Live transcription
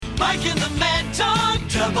Mike and the Mad Dog,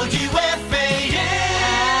 WFAN.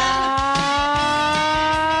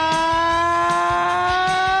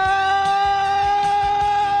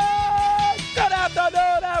 Good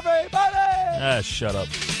afternoon, everybody. Shut up.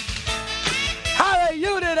 How are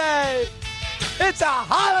you today? It's a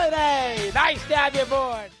holiday. Nice to have you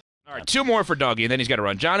aboard. All right, two more for Doggy, and then he's got to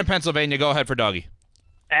run. John in Pennsylvania, go ahead for Doggy.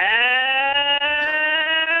 And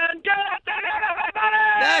good afternoon, everybody!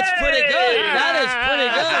 That's pretty good. That is pretty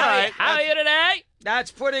good. All right. How are you today?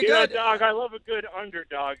 That's pretty You know, good. Dog, I love a good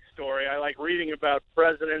underdog story. I like reading about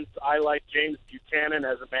presidents. I like James Buchanan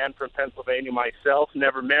as a man from Pennsylvania myself,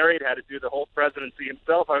 never married, had to do the whole presidency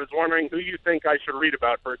himself. I was wondering who you think I should read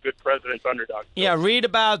about for a good president's underdog story. Yeah, read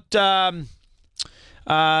about, that's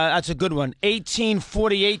a good one,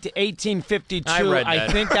 1848 to 1852. I read that. I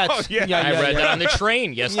think that's... Oh, yeah. I read that on the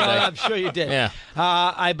train yesterday. Yeah, I'm sure you did. Yeah.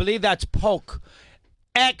 I believe that's Polk.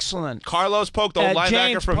 Excellent. Carlos Polk, the old linebacker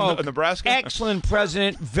James from Polk, Nebraska. Excellent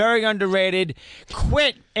president, very underrated.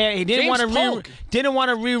 Quit. He didn't want to didn't want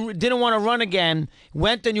to run again.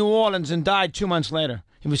 Went to New Orleans and died 2 months later.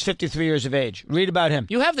 He was 53 years of age. Read about him.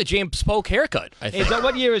 You have the James Polk haircut, I think. Is that,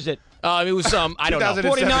 what year is it? It was I don't know.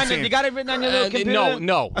 49. You got it written on your little computer?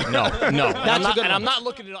 No. That's a good one. I'm not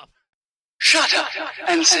looking it up. Shut up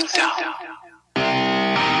and sit down.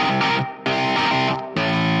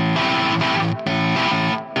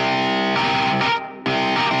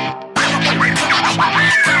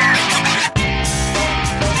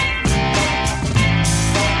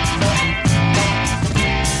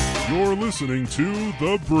 You're listening to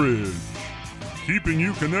The Bridge, keeping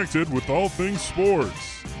you connected with all things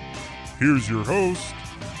sports. Here's your host,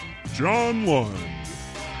 John Lund.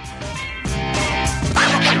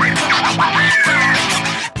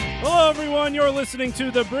 Hello, everyone. You're listening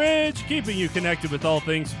to The Bridge, keeping you connected with all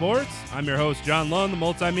things sports. I'm your host, John Lund, the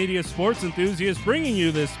multimedia sports enthusiast, bringing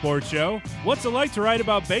you this sports show. What's it like to write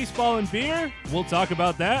about baseball and beer? We'll talk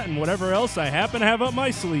about that and whatever else I happen to have up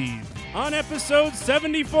my sleeve on episode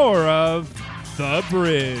 74 of The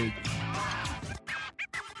Bridge.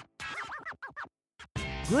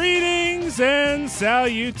 Greetings and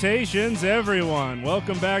salutations, everyone.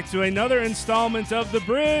 Welcome back to another installment of The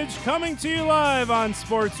Bridge, coming to you live on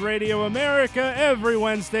Sports Radio America every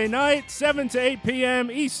Wednesday night, 7 to 8 p.m.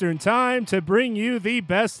 Eastern Time, to bring you the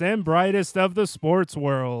best and brightest of the sports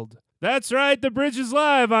world. That's right, The Bridge is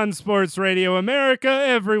live on Sports Radio America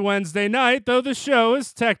every Wednesday night, though the show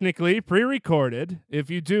is technically pre-recorded. If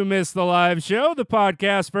you do miss the live show, the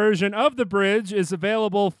podcast version of The Bridge is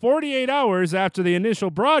available 48 hours after the initial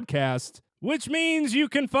broadcast, which means you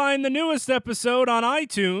can find the newest episode on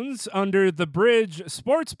iTunes under The Bridge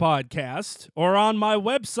Sports Podcast or on my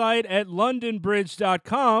website at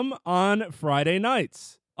londonbridge.com on Friday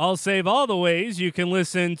nights. I'll save all the ways you can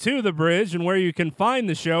listen to The Bridge and where you can find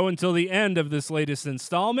the show until the end of this latest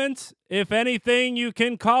installment. If anything, you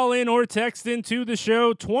can call in or text into the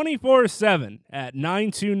show 24/7 at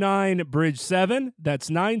 929-BRIDGE-7. That's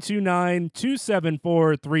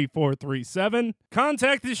 929-274-3437.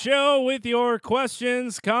 Contact the show with your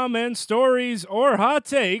questions, comments, stories, or hot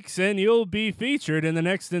takes, and you'll be featured in the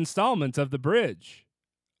next installment of The Bridge.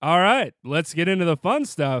 All right, let's get into the fun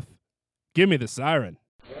stuff. Give me the siren.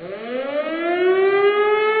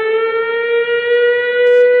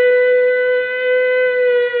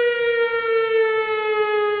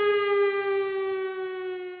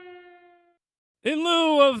 In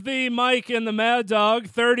lieu of the Mike and the Mad Dog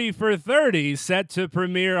 30 for 30 set to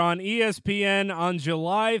premiere on ESPN on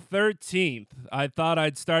July 13th, I thought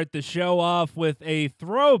I'd start the show off with a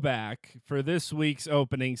throwback for this week's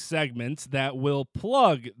opening segment that will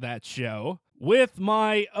plug that show with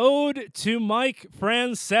my ode to Mike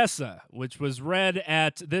Francesa, which was read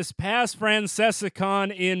at this past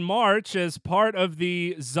FrancesaCon in March as part of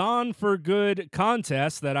the Zon for Good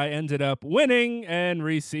contest that I ended up winning and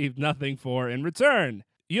received nothing for in return.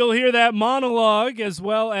 You'll hear that monologue as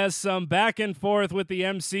well as some back and forth with the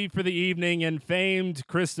MC for the evening and famed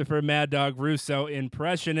Christopher Mad Dog Russo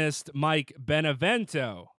impressionist Mike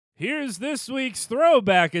Benevento. Here's this week's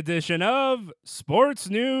throwback edition of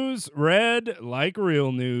Sports News Read Like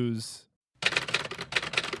Real News.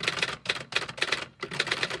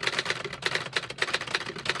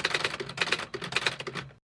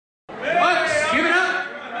 Bucks, give it up!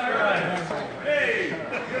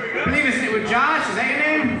 I believe it's with Josh, is that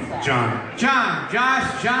your name? John.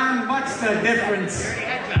 John, what's the difference?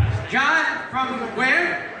 John, from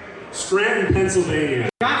where? Scranton, Pennsylvania.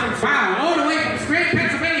 John from, wow, all the way from Scranton,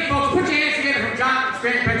 Pennsylvania, folks. Put your hands together from John from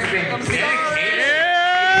Scranton, Pennsylvania.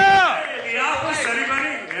 Yeah! In the office, anybody?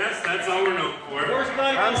 Yes, that's all we're known for.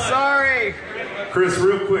 I'm sorry. Chris,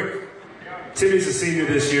 real quick. Timmy's a senior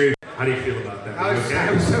this year. How do you feel about that? I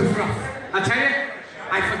was so rough. I'll tell you,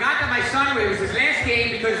 I forgot that my son, it was his last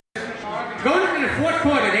game because going into the fourth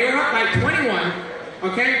quarter, they were up by 21,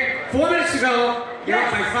 okay? 4 minutes ago, they're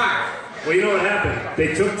up by 5. Well, you know what happened?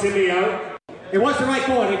 They took Timmy out. It was the right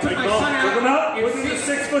call. They took my son out. Took him out? Wasn't he a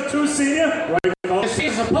 6'2" senior? Right call. The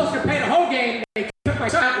season's supposed to play the whole game. They took my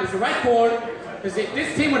son out. It was the right call. Because if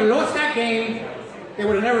this team would have lost that game, they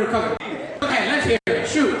would have never recovered. Go ahead, let's hear it.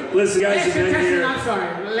 Shoot. Listen, guys, last contestant, I'm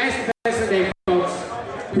sorry. Last contestant today,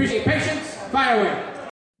 folks. Appreciate patience. Fire away.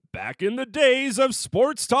 Back in the days of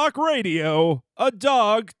sports talk radio, a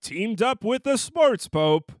dog teamed up with the sports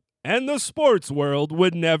pope, and the sports world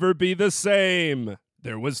would never be the same.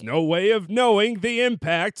 There was no way of knowing the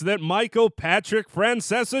impact that Michael Patrick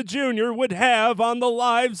Francesa Jr. would have on the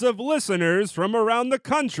lives of listeners from around the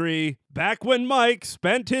country back when Mike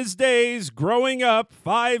spent his days growing up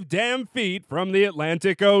 5 damn feet from the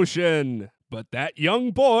Atlantic Ocean. But that young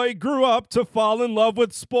boy grew up to fall in love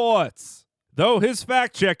with sports. Though his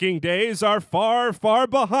fact-checking days are far, far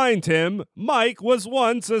behind him, Mike was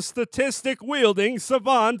once a statistic-wielding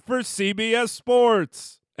savant for CBS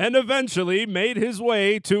Sports, and eventually made his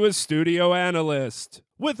way to a studio analyst,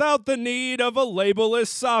 without the need of a labelless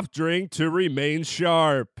soft drink to remain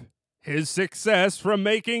sharp. His success from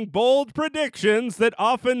making bold predictions that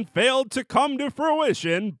often failed to come to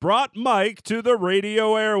fruition brought Mike to the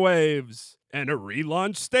radio airwaves, and a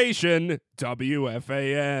relaunched station,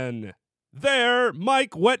 WFAN. There,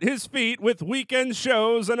 Mike wet his feet with weekend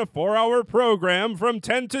shows and a 4-hour program from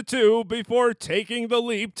 10 to 2 before taking the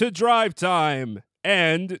leap to drive time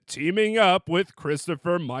and teaming up with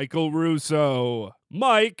Christopher Michael Russo.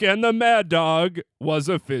 Mike and the Mad Dog was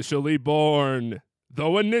officially born.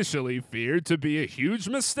 Though initially feared to be a huge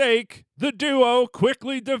mistake, the duo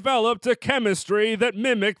quickly developed a chemistry that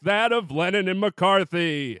mimicked that of Lennon and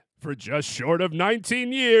McCarthy. For just short of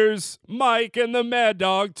 19 years, Mike and the Mad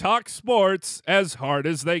Dog talked sports as hard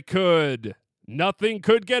as they could. Nothing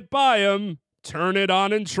could get by 'em. Turn it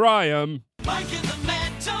on and try 'em. Mike and the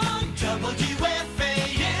Mad Dog, WFAN.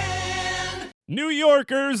 New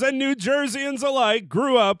Yorkers and New Jerseyans alike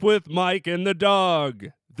grew up with Mike and the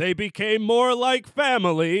Dog. They became more like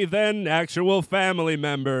family than actual family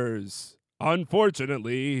members.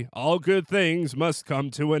 Unfortunately, all good things must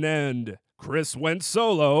come to an end. Chris went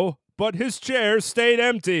solo, but his chair stayed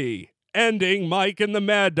empty, ending Mike and the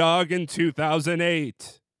Mad Dog in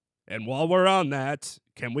 2008. And while we're on that,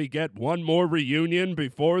 can we get one more reunion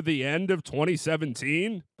before the end of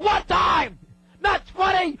 2017? What time? Not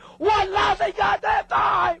 20. One lousy goddamn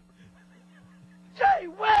time. Gee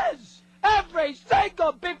whiz. Every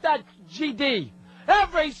single beep that GD.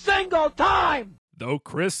 Every single time. Though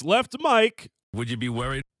Chris left Mike, would you be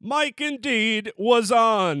worried? Mike indeed was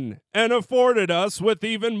on and afforded us with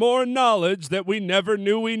even more knowledge that we never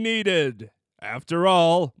knew we needed. After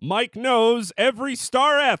all, Mike knows every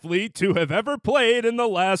star athlete to have ever played in the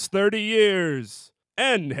last 30 years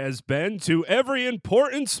and has been to every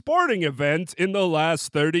important sporting event in the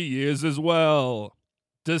last 30 years as well.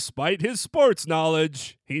 Despite his sports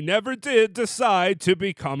knowledge, he never did decide to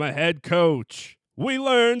become a head coach. We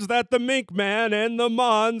learned that the Mink Man and the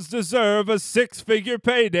Mons deserve a 6-figure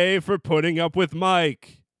payday for putting up with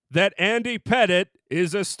Mike. That Andy Pettitte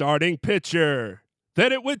is a starting pitcher.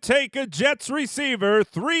 That it would take a Jets receiver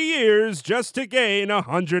 3 years just to gain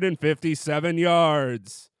 157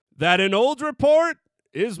 yards. That an old report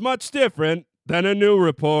is much different than a new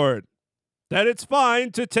report. That it's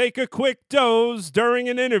fine to take a quick doze during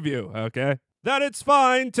an interview, okay? That it's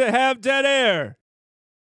fine to have dead air.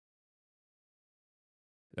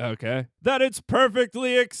 Okay. That it's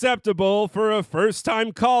perfectly acceptable for a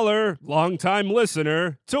first-time caller, long-time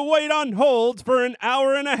listener, to wait on hold for an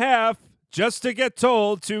hour and a half just to get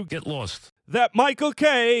told to get lost. That Michael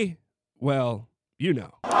K., well, you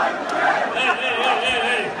know. Hey.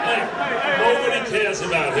 Nobody cares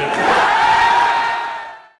about him.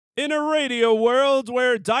 In a radio world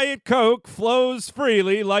where Diet Coke flows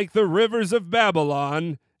freely like the rivers of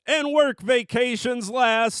Babylon, and work vacations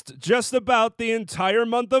last just about the entire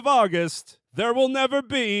month of August, there will never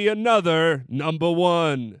be another number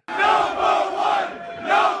one. Number one!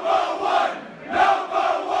 Number one!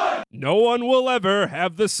 Number one! No one will ever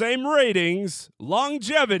have the same ratings,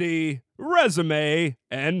 longevity, resume,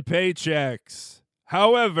 and paychecks.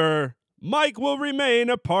 However, Mike will remain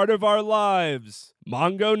a part of our lives.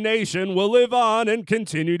 Mongo Nation will live on and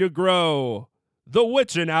continue to grow. The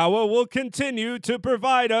Witchin' Hour will continue to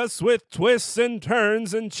provide us with twists and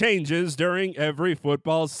turns and changes during every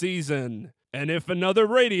football season. And if another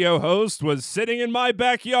radio host was sitting in my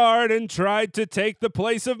backyard and tried to take the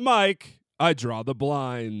place of Mike, I draw the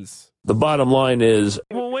blinds. The bottom line is,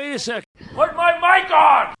 Well, wait a sec. Put my mic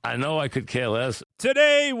on! I know I could care less.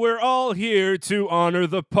 Today, we're all here to honor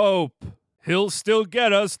the Pope. He'll still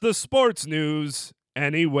get us the sports news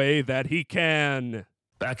any way that he can.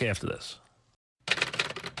 Back after this.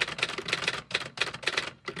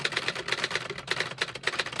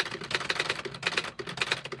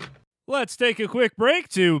 Let's take a quick break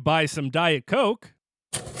to buy some Diet Coke.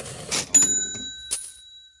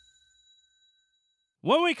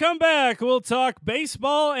 When we come back, we'll talk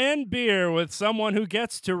baseball and beer with someone who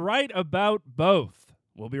gets to write about both.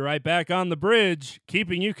 We'll be right back on The Bridge,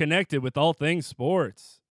 keeping you connected with all things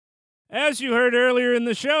sports. As you heard earlier in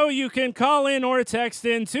the show, you can call in or text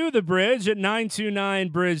in to The Bridge at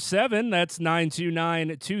 929-BRIDGE-7. That's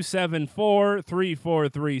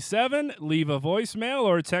 929-274-3437. Leave a voicemail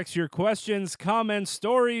or text your questions, comments,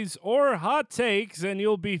 stories, or hot takes, and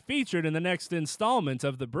you'll be featured in the next installment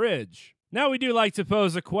of The Bridge. Now, we do like to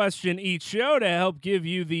pose a question each show to help give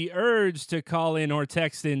you the urge to call in or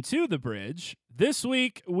text into The Bridge. This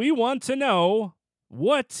week, we want to know,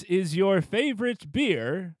 what is your favorite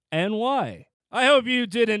beer and why? I hope you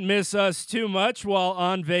didn't miss us too much while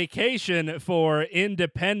on vacation for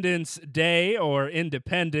Independence Day or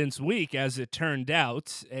Independence Week, as it turned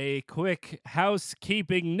out. A quick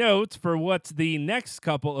housekeeping note for what the next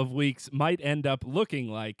couple of weeks might end up looking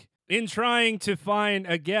like. In trying to find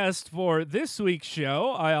a guest for this week's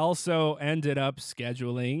show, I also ended up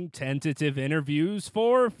scheduling tentative interviews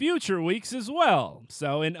for future weeks as well.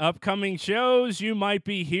 So in upcoming shows, you might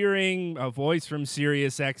be hearing a voice from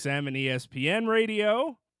SiriusXM and ESPN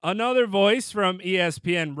Radio, another voice from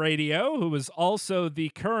ESPN Radio, who was also the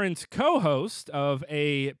current co-host of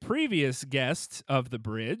a previous guest of The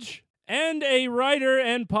Bridge, and a writer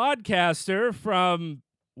and podcaster from...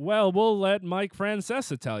 well, we'll let Mike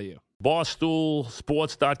Francesa tell you.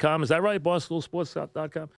 BarstoolSports.com. Is that right?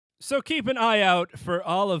 BarstoolSports.com. So keep an eye out for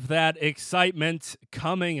all of that excitement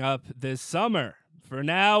coming up this summer. For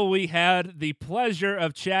now, we had the pleasure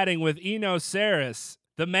of chatting with Eno Sarris,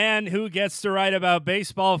 the man who gets to write about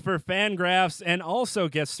baseball for Fangraphs and also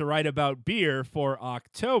gets to write about beer for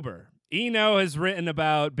October. Eno has written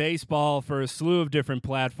about baseball for a slew of different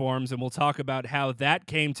platforms, and we'll talk about how that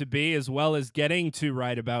came to be, as well as getting to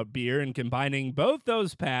write about beer and combining both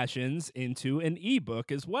those passions into an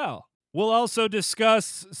ebook as well. We'll also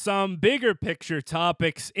discuss some bigger picture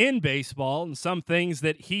topics in baseball and some things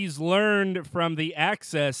that he's learned from the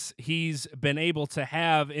access he's been able to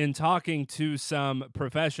have in talking to some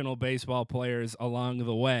professional baseball players along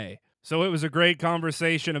the way. So it was a great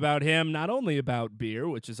conversation about him, not only about beer,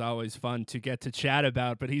 which is always fun to get to chat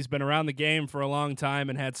about, but he's been around the game for a long time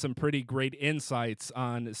and had some pretty great insights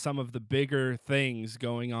on some of the bigger things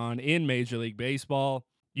going on in Major League Baseball.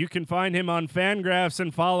 You can find him on Fangraphs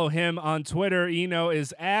and follow him on Twitter. Eno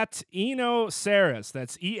is at Eno Sarris.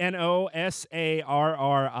 That's ENOSARRIS.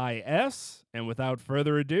 And without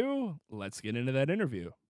further ado, let's get into that interview.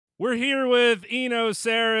 We're here with Eno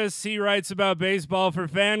Sarris. He writes about baseball for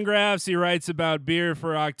Fangraphs. He writes about beer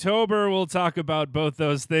for October. We'll talk about both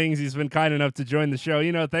those things. He's been kind enough to join the show.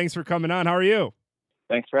 Eno, thanks for coming on. How are you?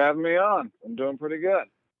 Thanks for having me on. I'm doing pretty good.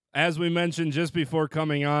 As we mentioned just before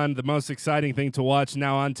coming on, the most exciting thing to watch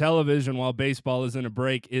now on television while baseball is in a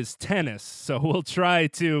break is tennis. So we'll try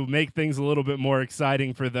to make things a little bit more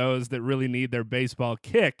exciting for those that really need their baseball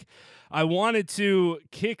kick. I wanted to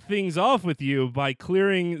kick things off with you by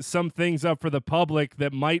clearing some things up for the public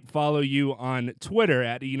that might follow you on Twitter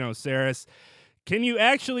at Eno Sarris. Can you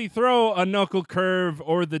actually throw a knuckle curve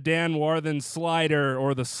or the Dan Warthen slider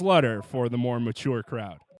or the slutter for the more mature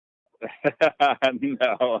crowd?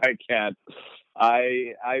 No, I can't.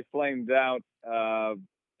 I flamed out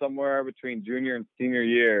somewhere between junior and senior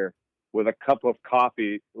year with a cup of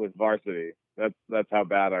coffee with varsity. That's how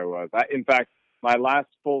bad I was. In fact, my last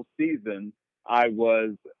full season, I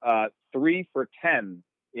was 3 for 10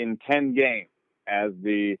 in 10 games as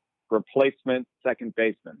the replacement second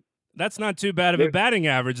baseman. That's not too bad of a batting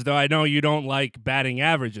average, though. I know you don't like batting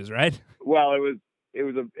averages, right? Well,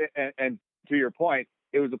 and to your point,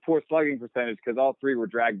 it was a poor slugging percentage because all 3 were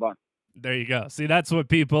drag bunts. There you go. See, that's what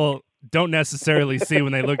people don't necessarily see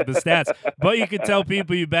when they look at the stats. But you could tell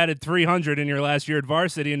people you batted 300 in your last year at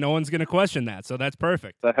varsity, and no one's going to question that. So that's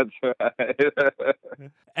perfect. That's right.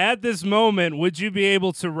 At this moment, would you be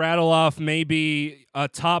able to rattle off maybe a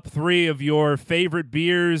top 3 of your favorite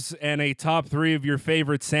beers and a top 3 of your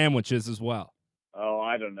favorite sandwiches as well? Oh,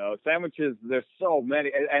 I don't know. Sandwiches, there's so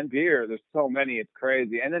many. And beer, there's so many. It's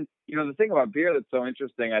crazy. And then, the thing about beer that's so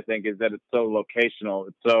interesting, I think, is that it's so locational.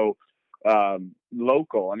 It's so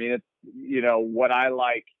local. I mean, it's, what I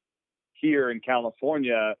like here in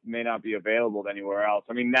California may not be available anywhere else.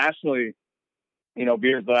 I mean, nationally,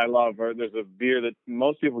 beers that I love there's a beer that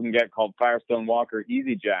most people can get called Firestone Walker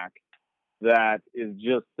Easy Jack that is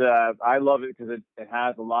just, I love it because it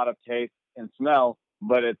has a lot of taste and smell,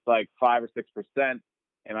 but it's like 5 or 6%.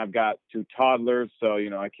 And I've got 2 toddlers, so,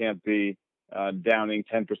 I can't be downing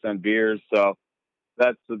 10% beers. So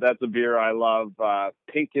that's a beer I love.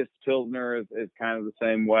 Pinkus Pilsner is kind of the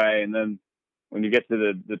same way. And then when you get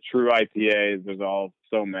to the true IPAs, there's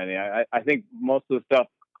so many. I think most of the stuff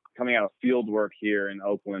coming out of field work here in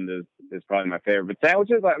Oakland is probably my favorite. But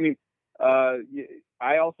sandwiches, I mean,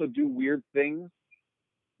 I also do weird things,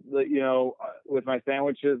 with my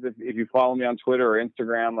sandwiches. If you follow me on Twitter or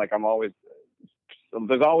Instagram, like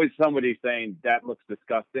there's always somebody saying that looks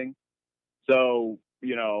disgusting. So,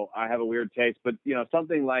 I have a weird taste, but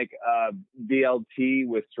something like BLT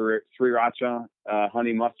with sriracha,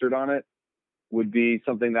 honey mustard on it would be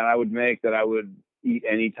something that I would make that I would eat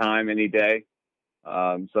anytime, any day.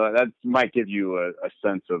 So that might give you a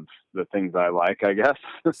sense of the things I like, I guess.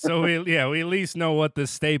 So we at least know what the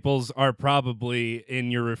staples are probably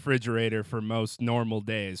in your refrigerator for most normal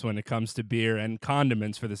days when it comes to beer and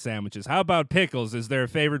condiments for the sandwiches. How about pickles? Is there a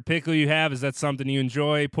favorite pickle you have? Is that something you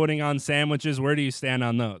enjoy putting on sandwiches? Where do you stand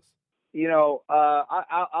on those?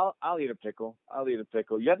 I'll eat a pickle.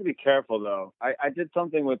 You have to be careful though. I did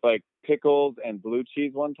something with like pickles and blue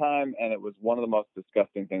cheese one time, and it was one of the most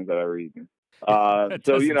disgusting things I've ever eaten. That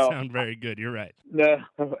doesn't sound very good. You're right. No,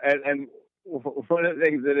 and one of the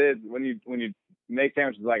things it is when you make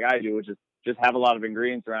sandwiches like I do, which is just have a lot of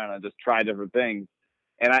ingredients around and just try different things.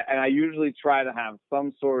 And I usually try to have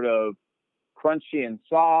some sort of crunchy and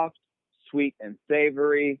soft, sweet and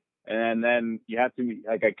savory. And then you have to be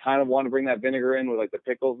like, I kind of want to bring that vinegar in with like the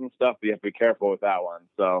pickles and stuff, but you have to be careful with that one.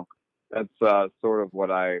 So that's sort of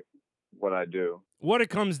what I do. What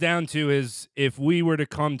it comes down to is if we were to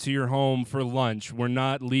come to your home for lunch, we're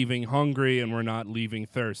not leaving hungry and we're not leaving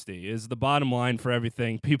thirsty is the bottom line for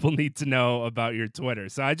everything people need to know about your Twitter.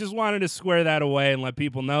 So I just wanted to square that away and let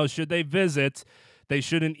people know, should they visit, they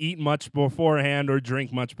shouldn't eat much beforehand or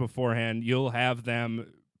drink much beforehand. You'll have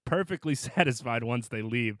them perfectly satisfied once they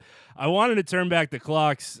leave. I wanted to turn back the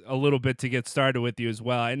clocks a little bit to get started with you as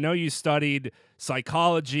well. I know you studied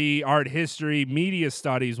psychology, art history, media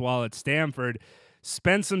studies while at Stanford,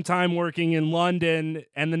 spent some time working in London,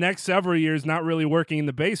 and the next several years not really working in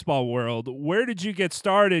the baseball world. Where did you get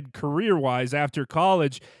started career-wise after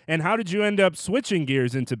college, and how did you end up switching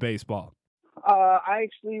gears into baseball? I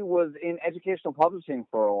actually was in educational publishing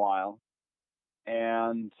for a while,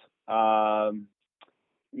 and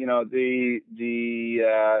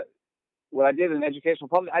what I did in educational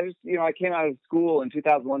publishing, I came out of school in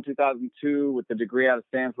 2001, 2002 with the degree out of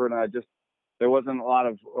Stanford, and there wasn't a lot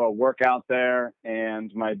of work out there,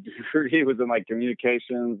 and my degree was in like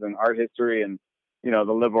communications and art history and,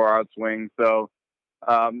 the liberal arts wing. So,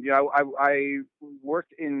 I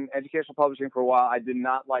worked in educational publishing for a while. I did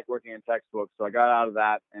not like working in textbooks, so I got out of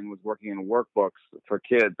that and was working in workbooks for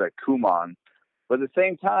kids at Kumon. But at the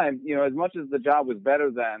same time, as much as the job was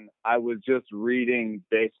better then, I was just reading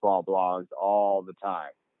baseball blogs all the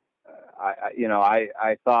time.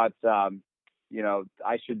 I thought,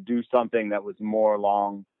 I should do something that was more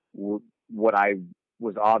along what I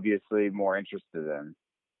was obviously more interested in.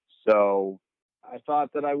 So I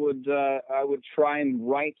thought that I would try and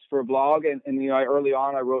write for a blog. And early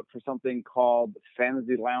on, I wrote for something called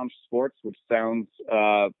Fantasy Lounge Sports, which sounds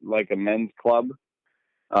like a men's club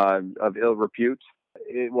of ill repute.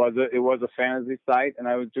 It was a fantasy site, and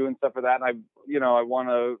I was doing stuff for that. And I won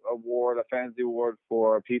a fantasy award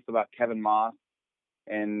for a piece about Kevin Moss,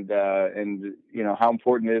 and how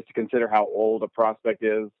important it is to consider how old a prospect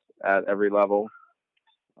is at every level.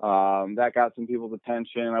 That got some people's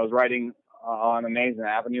attention. I was writing on Amazing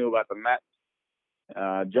Avenue about the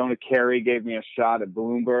Mets. Jonah Carey gave me a shot at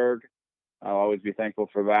Bloomberg. I'll always be thankful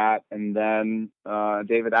for that. And then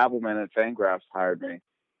David Appelman at Fangraphs hired me.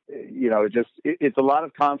 It's a lot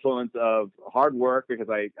of confluence of hard work because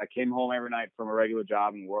I came home every night from a regular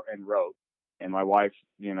job and wrote, and my wife,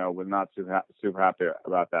 was not super happy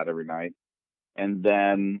about that every night. And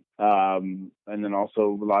then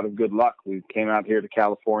also a lot of good luck. We came out here to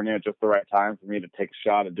California at just the right time for me to take a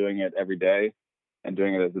shot at doing it every day and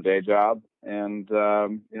doing it as a day job. And,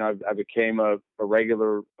 I became a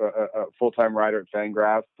regular, full-time writer at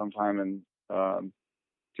Fangraphs sometime in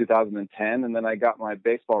 2010. And then I got my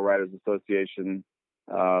Baseball Writers Association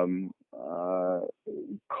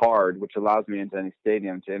card, which allows me into any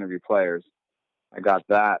stadium to interview players. I got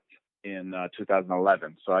that in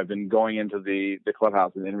 2011. So I've been going into the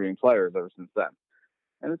clubhouse and interviewing players ever since then.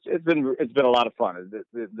 and it's been a lot of fun.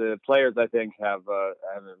 The players, I think, have a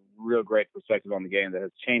real great perspective on the game that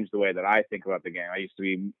has changed the way that I think about the game. I used to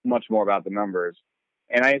be much more about the numbers,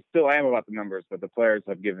 and I still am about the numbers, but the players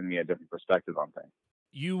have given me a different perspective on things.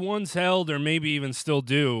 You once held, or maybe even still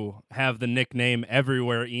do, have the nickname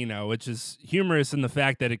Everywhere Eno, which is humorous in the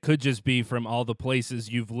fact that it could just be from all the places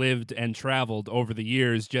you've lived and traveled over the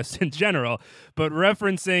years, just in general. But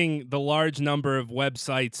referencing the large number of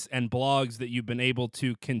websites and blogs that you've been able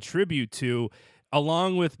to contribute to,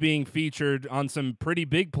 along with being featured on some pretty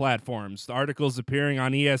big platforms, the articles appearing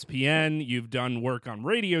on ESPN, you've done work on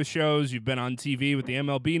radio shows, you've been on TV with the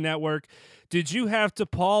MLB network. Did you have to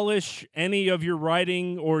polish any of your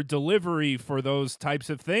writing or delivery for those types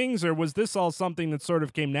of things, or was this all something that sort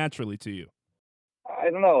of came naturally to you? I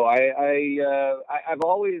don't know. I've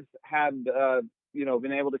always had,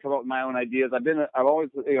 been able to come up with my own ideas. I've always,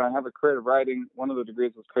 I have a creative writing. One of the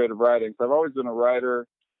degrees was creative writing. So I've always been a writer,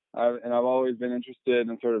 and I've always been interested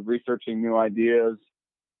in sort of researching new ideas.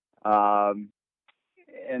 And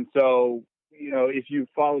so, if you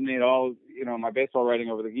followed me at all, my baseball writing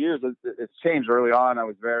over the years, it's changed. Early on, I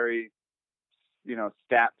was very,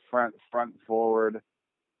 stat front forward.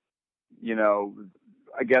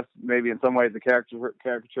 I guess maybe in some ways the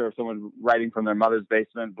caricature of someone writing from their mother's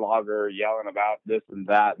basement, blogger, yelling about this and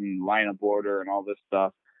that and lineup order and all this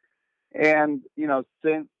stuff. And,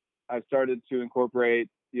 since I've started to incorporate,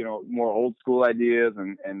 more old school ideas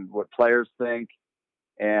and what players think.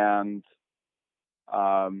 And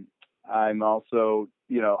I'm also,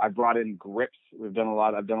 I brought in grips. I've done a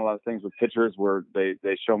lot of things with pitchers where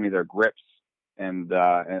they show me their grips and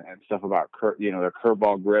stuff about, their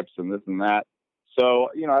curveball grips and this and that. So,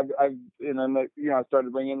 I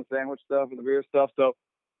started bringing in the sandwich stuff and the beer stuff. So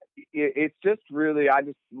it's just really, I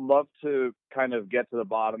just love to kind of get to the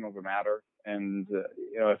bottom of a matter. And,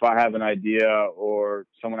 if I have an idea or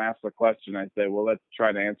someone asks a question, I say, well, let's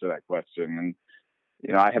try to answer that question. And,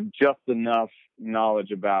 I have just enough knowledge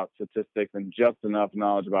about statistics and just enough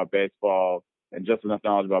knowledge about baseball and just enough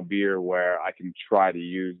knowledge about beer where I can try to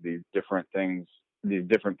use these different things, these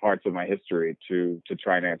different parts of my history to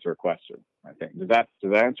try and answer a question. I think. Does that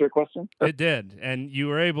answer your question? It did. And you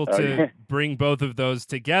were able to bring both of those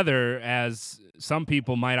together. As some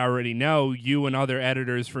people might already know, you and other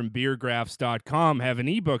editors from beergraphs.com have an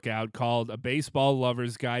ebook out called A Baseball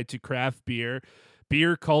Lover's Guide to Craft Beer,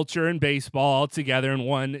 Beer Culture and Baseball all together in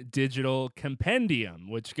one digital compendium,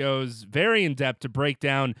 which goes very in depth to break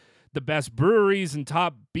down the best breweries and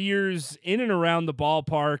top beers in and around the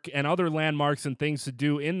ballpark and other landmarks and things to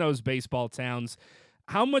do in those baseball towns.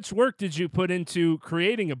 How much work did you put into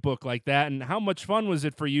creating a book like that, and how much fun was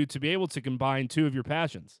it for you to be able to combine two of your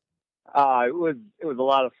passions? It was a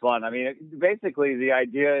lot of fun. I mean, basically the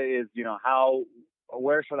idea is,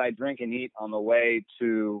 where should I drink and eat on the way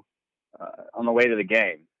to the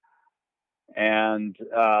game, and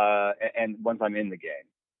once I'm in the game.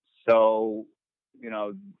 So,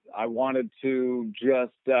 I wanted to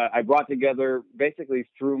just, I brought together basically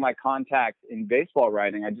through my contacts in baseball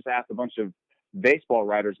writing. I just asked a bunch of baseball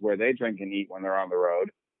writers where they drink and eat when they're on the road.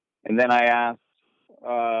 And then I asked,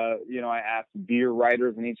 I asked beer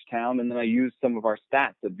writers in each town, and then I used some of our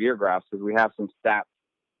stats at Beer Graphs because we have some stats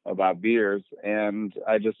about beers, and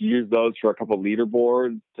I just used those for a couple of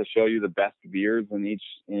leaderboards to show you the best beers in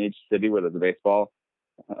each city where there's a baseball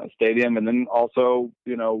stadium, and then also,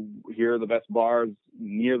 here are the best bars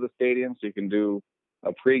near the stadium, so you can do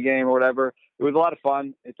a pregame or whatever. It was a lot of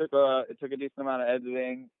fun. It took a decent amount of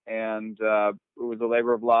editing, and it was a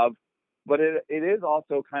labor of love. But it is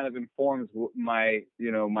also kind of informs my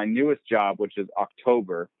newest job, which is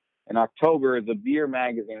October. And October is a beer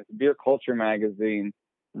magazine. It's a beer culture magazine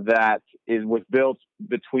that was built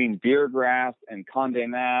between Beer Graphs and Condé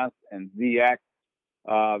Nast and ZX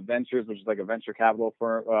Ventures, which is like a venture capital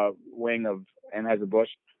wing of Anheuser-Busch.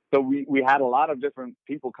 So we had a lot of different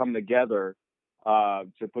people come together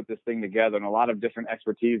to put this thing together, and a lot of different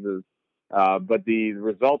expertises. But the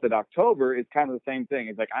result at October is kind of the same thing.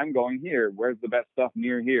 It's like, I'm going here. Where's the best stuff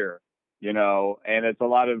near here? And it's a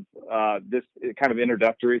lot of this kind of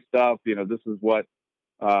introductory stuff. This is what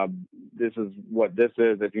this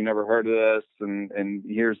is. If you've never heard of this, and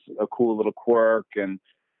here's a cool little quirk. And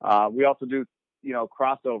we also do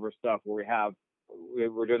crossover stuff where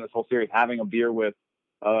we're doing this whole series, having a beer with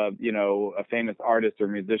a famous artist or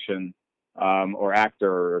musician or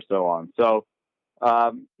actor or so on. So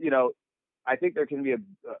I think there can be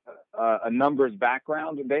a numbers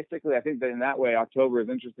background. And basically, I think that in that way, October is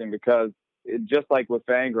interesting because just like with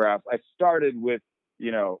Fangraphs, I started with,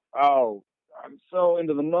 I'm so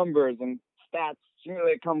into the numbers and stats,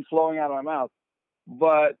 they come flowing out of my mouth.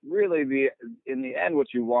 But really, in the end,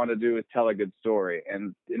 what you want to do is tell a good story.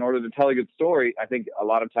 And in order to tell a good story, I think a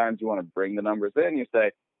lot of times you want to bring the numbers in. You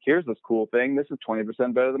say, here's this cool thing. This is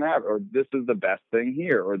 20% better than average, or this is the best thing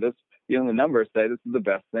here, or this, the numbers say this is the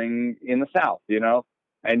best thing in the South,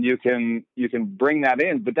 and you can bring that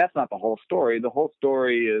in, but that's not the whole story. The whole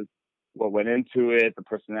story is what went into it, the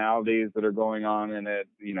personalities that are going on in it,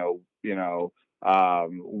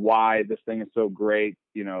 why this thing is so great,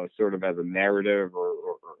 sort of as a narrative or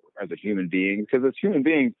as a human being. Because as human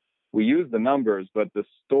beings, we use the numbers, but the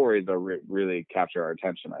stories are really capture our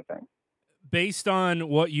attention, I think. Based on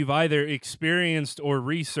what you've either experienced or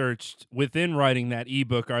researched within writing that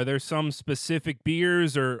ebook, are there some specific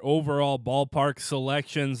beers or overall ballpark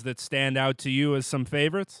selections that stand out to you as some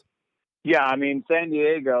favorites? Yeah, I mean, San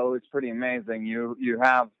Diego is pretty amazing. You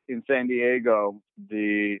have in San Diego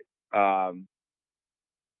the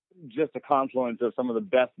just a confluence of some of the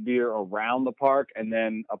best beer around the park, and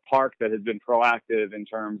then a park that has been proactive in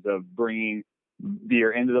terms of bringing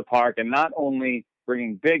beer into the park, and not only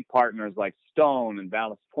bringing big partners like Stone and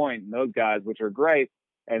Ballast Point and those guys, which are great,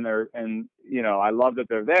 and I love that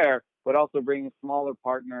they're there, but also bringing smaller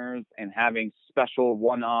partners and having special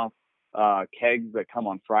one-off kegs that come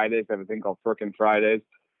on Fridays. They have a thing called Frickin' Fridays.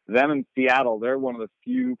 Them in Seattle, they're one of the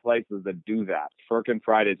few places that do that. Frickin'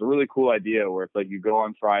 Fridays, a really cool idea where it's like you go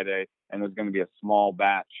on Friday and there's going to be a small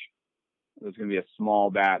batch. There's going to be a small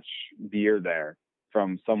batch beer there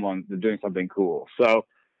from someone doing something cool. So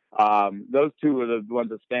those two are the ones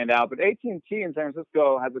that stand out. But AT&T in San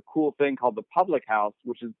Francisco has a cool thing called the Public House,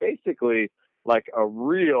 which is basically like a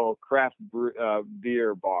real craft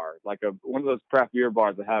beer bar, like one of those craft beer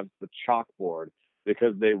bars that have the chalkboard,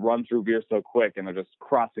 because they run through beer so quick and they're just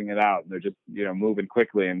crossing it out and they're just moving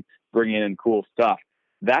quickly and bringing in cool stuff.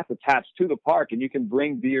 That's attached to the park, and you can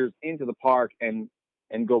bring beers into the park and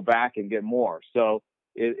go back and get more. So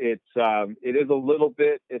it is a little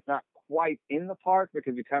bit. It's not quite in the park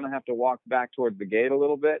because you kind of have to walk back towards the gate a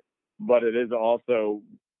little bit, but it is also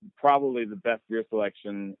probably the best beer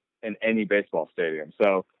selection in any baseball stadium.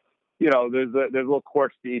 So, there's little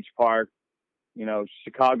quirks to each park.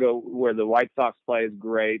 Chicago, where the White Sox play, is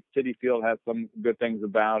great. Citi Field has some good things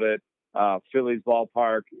about it. Phillies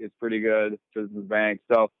ballpark is pretty good. Citizens Bank.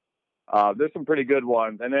 So there's some pretty good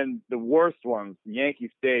ones. And then the worst ones,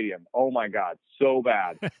 Yankee Stadium. Oh my God, so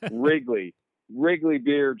bad. Wrigley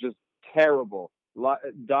beer, just terrible.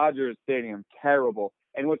 Dodgers Stadium, terrible.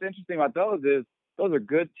 And what's interesting about those is those are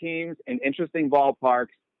good teams in interesting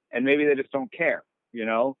ballparks, and maybe they just don't care,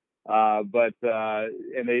 but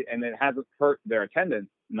it hasn't hurt their attendance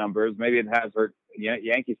numbers. Maybe it has hurt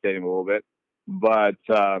Yankee Stadium a little bit, but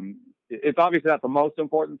it's obviously not the most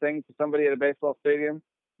important thing to somebody at a baseball stadium.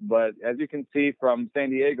 But as you can see from San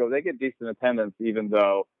Diego, they get decent attendance, even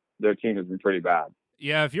though their team has been pretty bad.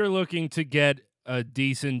 Yeah, if you're looking to get a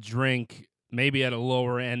decent drink, maybe at a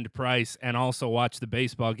lower end price, and also watch the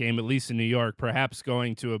baseball game, at least in New York, perhaps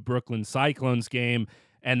going to a Brooklyn Cyclones game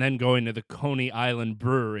and then going to the Coney Island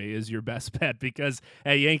Brewery is your best bet, because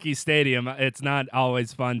at Yankee Stadium, it's not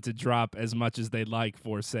always fun to drop as much as they'd like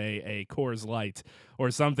for, say, a Coors Light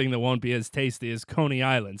or something that won't be as tasty as Coney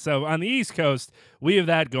Island. So on the East Coast, we have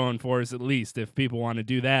that going for us, at least, if people want to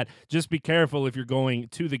do that. Just be careful if you're going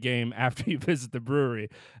to the game after you visit the brewery,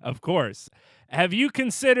 of course. Have you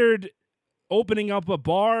considered opening up a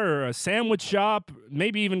bar or a sandwich shop,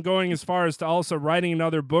 maybe even going as far as to also writing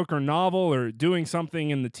another book or novel or doing something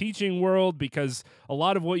in the teaching world, because a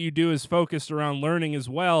lot of what you do is focused around learning as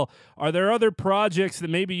well? Are there other projects that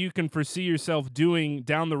maybe you can foresee yourself doing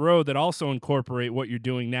down the road that also incorporate what you're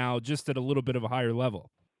doing now, just at a little bit of a higher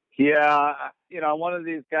level? Yeah, I'm one of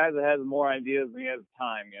these guys that has more ideas than he has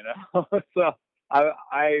time, so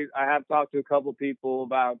I have talked to a couple people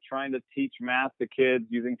about trying to teach math to kids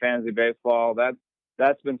using fantasy baseball.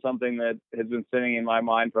 That's been something that has been sitting in my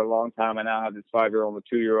mind for a long time. I now have this 5-year-old and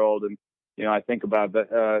a 2-year-old, and I think about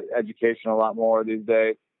the education a lot more these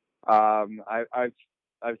days. I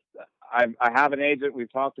have an agent.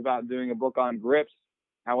 We've talked about doing a book on grips.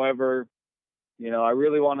 However, I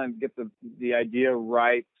really want to get the idea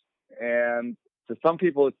right, and to some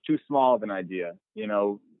people it's too small of an idea.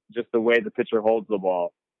 Just the way the pitcher holds the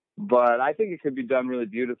ball. But I think it could be done really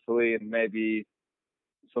beautifully, and maybe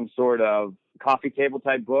some sort of coffee table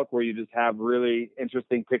type book where you just have really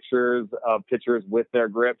interesting pictures of pitchers with their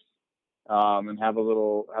grips, and have a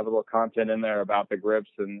little content in there about the grips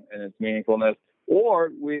and its meaningfulness.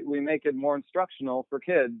 Or we make it more instructional for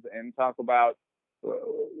kids and talk about,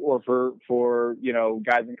 or for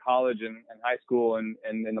guys in college and high school and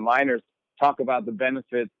in the minors, talk about the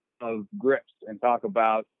benefits of grips and talk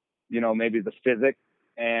about maybe the physics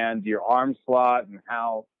and your arm slot and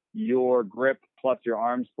how your grip plus your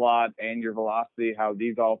arm slot and your velocity, how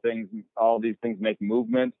all these things make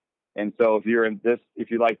movement. And so if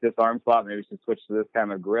you like this arm slot, maybe you should switch to this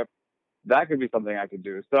kind of grip. That could be something I could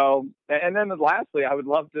do. So, and then lastly, I would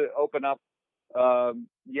love to open up,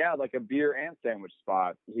 like a beer and sandwich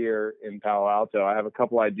spot here in Palo Alto. I have a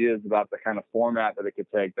couple ideas about the kind of format that it could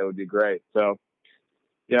take. That would be great. So,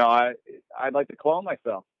 I'd like to clone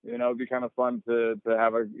myself. It'd be kind of fun to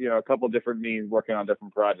have a couple different me's working on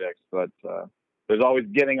different projects. But there's always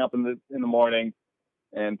getting up in the morning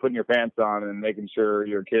and putting your pants on and making sure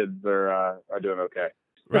your kids are doing okay.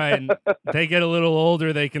 Right. And they get a little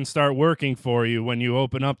older, they can start working for you when you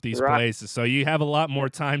open up these places. So you have a lot more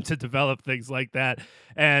time to develop things like that.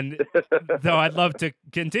 And though I'd love to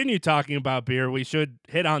continue talking about beer, we should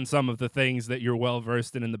hit on some of the things that you're well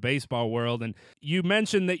versed in the baseball world. And you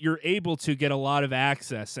mentioned that you're able to get a lot of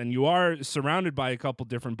access, and you are surrounded by a couple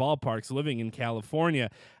different ballparks living in California.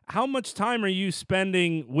 How much time are you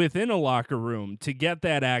spending within a locker room to get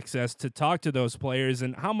that access to talk to those players,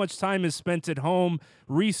 and how much time is spent at home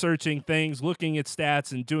researching things, looking at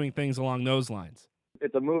stats, and doing things along those lines?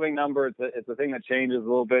 It's a moving number. It's a thing that changes a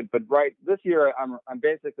little bit. But this year, I'm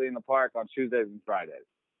basically in the park on Tuesdays and Fridays,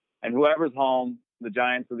 and whoever's home, the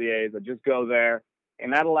Giants or the A's, I just go there,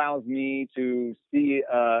 and that allows me to see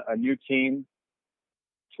a new team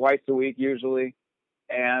twice a week usually.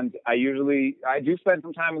 And I do spend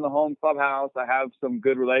some time in the home clubhouse. I have some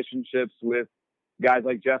good relationships with guys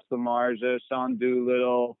like Jeff Samardzija, Sean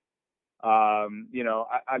Doolittle.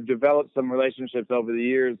 I've developed some relationships over the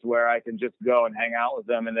years where I can just go and hang out with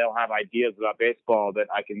them, and they'll have ideas about baseball that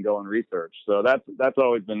I can go and research. So that's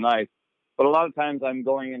always been nice. But a lot of times I'm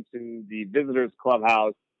going into the visitors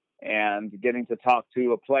clubhouse and getting to talk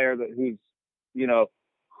to a player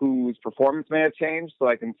whose performance may have changed. So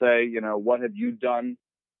I can say, what have you done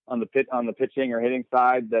on the pitching or hitting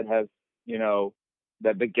side that has,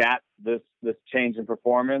 that begat this change in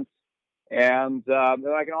performance. And then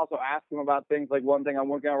I can also ask them about things like, one thing I'm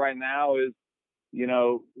working on right now is,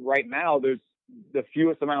 right now there's the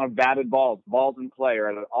fewest amount of batted balls in play are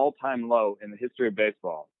at an all-time low in the history of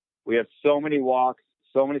baseball. We have so many walks,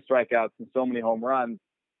 so many strikeouts, and so many home runs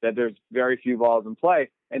that there's very few balls in play.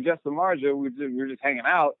 And Jeff Samardzija, we were just hanging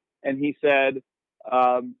out, and he said,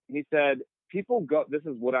 people go, this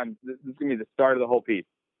is going to be the start of the whole piece.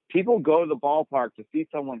 People go to the ballpark to see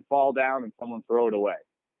someone fall down and someone throw it away.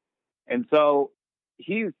 And so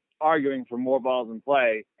he's arguing for more balls in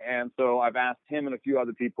play. And so I've asked him and a few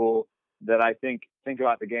other people that I think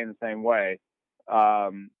about the game the same way,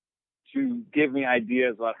 to give me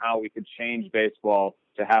ideas about how we could change baseball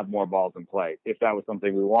to have more balls in play, if that was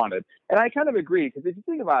something we wanted. And I kind of agree, because if you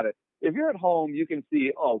think about it, if you're at home, you can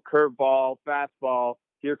see, curveball, fastball,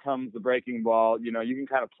 here comes the breaking ball. You can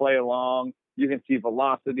kind of play along. You can see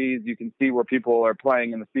velocities. You can see where people are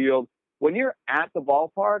playing in the field. When you're at the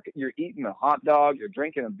ballpark, you're eating a hot dog, you're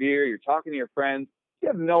drinking a beer, you're talking to your friends. You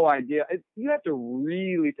have no idea. You have to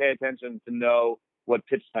really pay attention to know what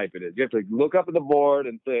pitch type it is. You have to look up at the board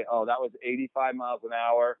and say, oh, that was 85 miles an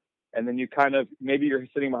hour. And then you maybe you're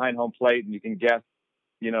sitting behind home plate and you can guess,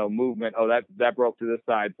 movement. Oh, that broke to this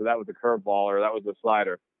side. So that was a curveball or that was a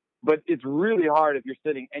slider. But it's really hard if you're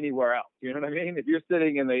sitting anywhere else. You know what I mean? If you're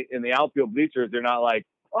sitting in the outfield bleachers, they're not like,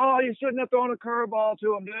 oh, you shouldn't have thrown a curveball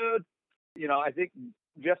to him, dude. I think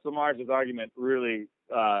Jeff Samardzija's argument really,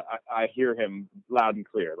 I hear him loud and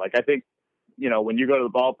clear. Like, I think, when you go to the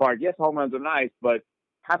ballpark, yes, home runs are nice, but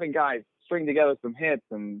having guys string together some hits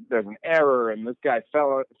and there's an error and this guy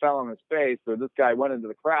fell on his face or this guy went into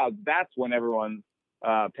the crowd, that's when everyone's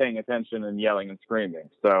paying attention and yelling and screaming.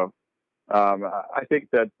 So I think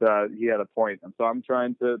that he had a point. And so I'm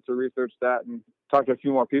trying to research that and talk to a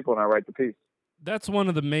few more people and I write the piece. That's one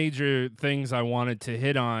of the major things I wanted to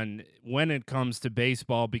hit on when it comes to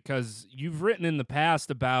baseball, because you've written in the past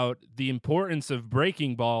about the importance of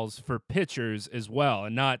breaking balls for pitchers as well,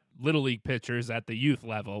 and not little league pitchers at the youth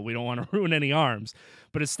level. We don't want to ruin any arms,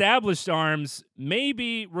 but established arms may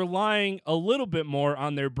be relying a little bit more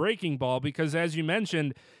on their breaking ball because, as you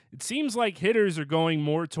mentioned, it seems like hitters are going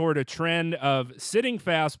more toward a trend of sitting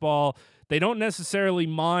fastball. They don't necessarily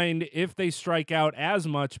mind if they strike out as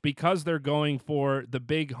much because they're going for the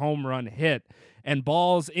big home run hit. And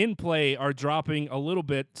balls in play are dropping a little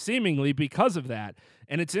bit, seemingly because of that.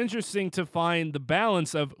 And it's interesting to find the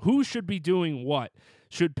balance of who should be doing what.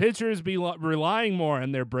 Should pitchers be relying more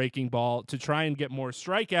on their breaking ball to try and get more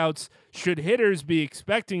strikeouts? Should hitters be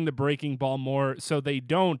expecting the breaking ball more so they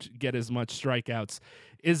don't get as much strikeouts?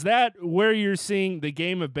 Is that where you're seeing the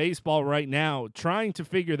game of baseball right now, trying to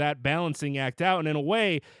figure that balancing act out? And in a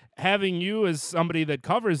way, having you as somebody that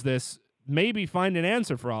covers this, maybe find an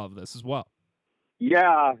answer for all of this as well.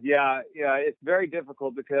 Yeah. It's very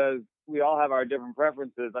difficult because we all have our different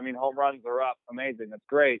preferences. I mean, home runs are up. Amazing. That's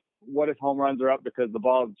great. What if home runs are up because the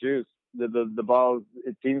ball is juice? The ball,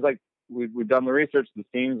 it seems like we've done the research. The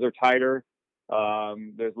seams are tighter.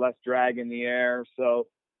 There's less drag in the air. So,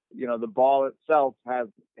 the ball itself has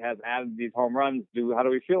added these home runs. How do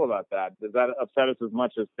we feel about that? Does that upset us as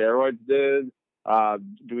much as steroids did?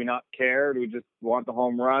 Do we not care? Do we just want the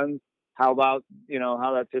home runs? How about,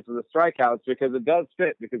 how that fits with the strikeouts? Because it does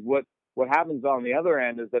fit, because what happens on the other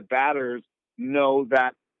end is that batters know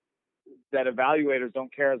that evaluators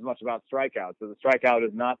don't care as much about strikeouts. So the strikeout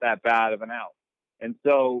is not that bad of an out. And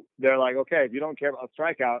so they're like, okay, if you don't care about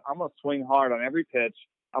strikeout, I'm going to swing hard on every pitch.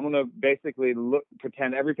 I'm going to basically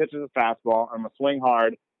pretend every pitch is a fastball. I'm going to swing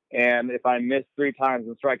hard. And if I miss 3 times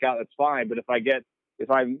and strike out, that's fine. But if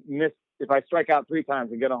I strike out 3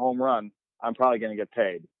 times and get a home run, I'm probably going to get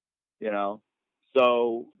paid,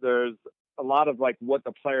 So there's a lot of like what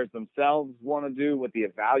the players themselves want to do, what the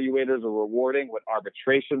evaluators are rewarding, what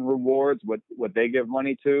arbitration rewards, what they give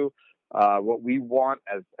money to, what we want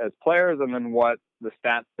as players, and then what the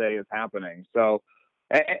stats say is happening. So,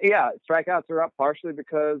 yeah, strikeouts are up partially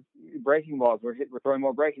because breaking balls, we're throwing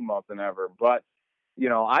more breaking balls than ever. But,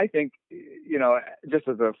 I think, just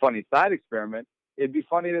as a funny side experiment, it'd be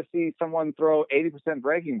funny to see someone throw 80%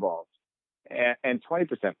 breaking balls and 20%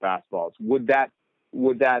 fastballs. Would that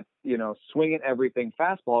swing at everything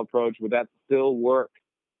fastball approach, would that still work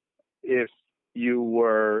if you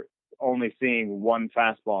were only seeing one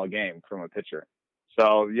fastball a game from a pitcher?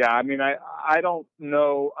 So, yeah, I mean, I don't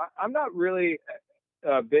know. I'm not really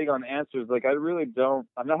big on answers. Like, I'm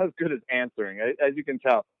not as good as answering. As you can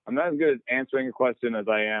tell, I'm not as good as answering a question as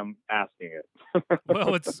I am asking it.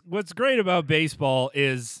 Well, what's great about baseball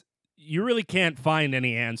is you really can't find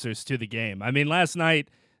any answers to the game. I mean, last night,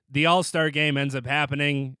 the All-Star game ends up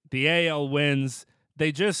happening. The AL wins.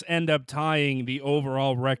 They just end up tying the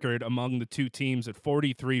overall record among the two teams at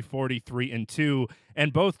 43, 43, and 2.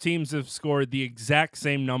 And both teams have scored the exact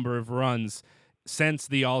same number of runs since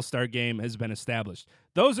the All-Star game has been established.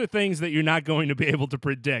 Those are things that you're not going to be able to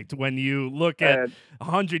predict when you look at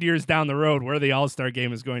 100 years down the road where the All-Star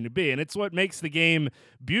game is going to be. And it's what makes the game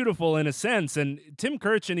beautiful in a sense. And Tim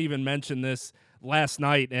Kirchin even mentioned this last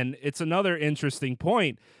night, and it's another interesting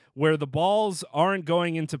point where the balls aren't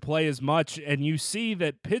going into play as much, and you see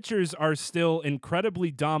that pitchers are still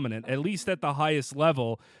incredibly dominant, at least at the highest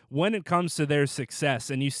level, when it comes to their success.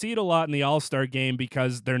 And you see it a lot in the All-Star game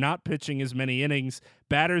because they're not pitching as many innings.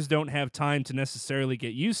 Batters don't have time to necessarily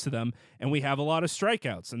get used to them, and we have a lot of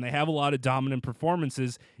strikeouts, and they have a lot of dominant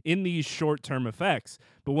performances in these short-term effects.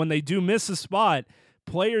 But when they do miss a spot,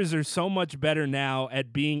 players are so much better now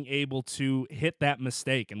at being able to hit that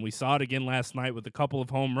mistake. And we saw it again last night with a couple of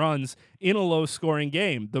home runs in a low-scoring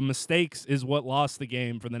game. The mistakes is what lost the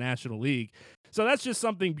game for the National League. So that's just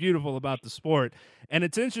something beautiful about the sport. And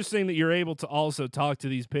it's interesting that you're able to also talk to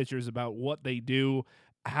these pitchers about what they do,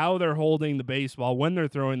 how they're holding the baseball when they're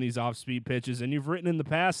throwing these off-speed pitches. And you've written in the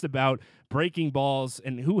past about breaking balls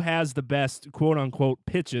and who has the best quote-unquote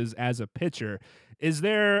pitches as a pitcher. Is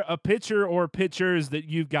there a pitcher or pitchers that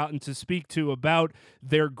you've gotten to speak to about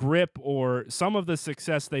their grip or some of the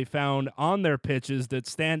success they found on their pitches that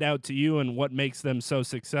stand out to you and what makes them so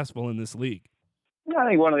successful in this league? I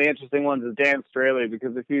think one of the interesting ones is Dan Straley,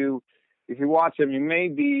 because if you watch him, you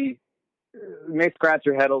may scratch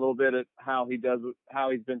your head a little bit at how he's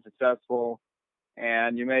been successful,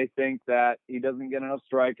 and you may think that he doesn't get enough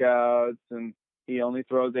strikeouts and he only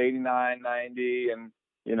throws 89, 90, and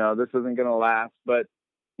this isn't going to last. But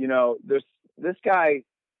there's this guy.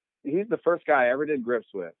 He's the first guy I ever did grips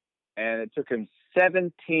with, and it took him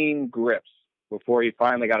 17 grips before he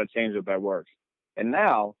finally got a changeup that works. And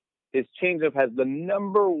now his changeup has the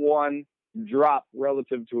number one drop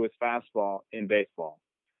relative to his fastball in baseball.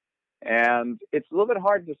 And it's a little bit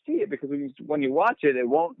hard to see it because when you watch it, it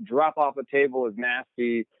won't drop off a table as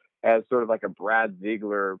nasty as sort of like a Brad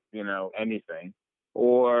Ziegler, anything.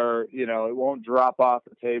 Or, it won't drop off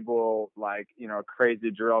the table like, a crazy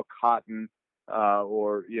Jarrell Cotton,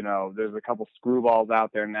 or, there's a couple screwballs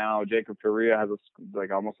out there now. Jacob Correa has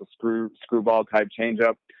almost a screwball type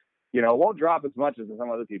changeup. It won't drop as much as some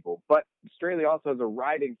other people, but Straley also has a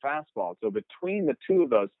riding fastball. So between the two of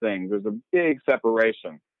those things, there's a big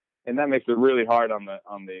separation. And that makes it really hard on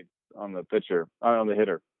the on the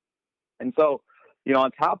hitter. And so,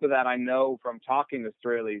 on top of that, I know from talking to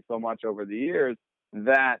Straley so much over the years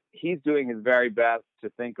that he's doing his very best to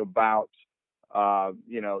think about,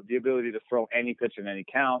 the ability to throw any pitch in any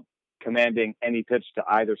count, commanding any pitch to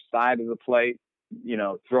either side of the plate,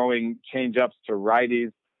 throwing change-ups to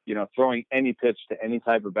righties, throwing any pitch to any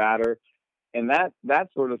type of batter. And that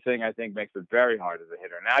sort of thing, I think, makes it very hard as a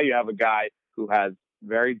hitter. Now you have a guy who has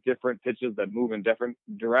very different pitches that move in different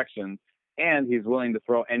directions, and he's willing to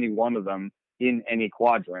throw any one of them in any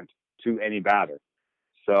quadrant to any batter.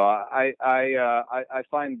 So I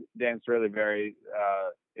find Dan Straley very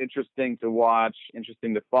interesting to watch,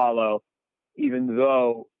 interesting to follow, even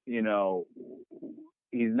though,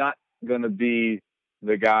 he's not going to be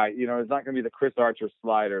the guy, it's not going to be the Chris Archer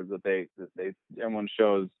slider that everyone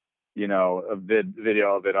shows, a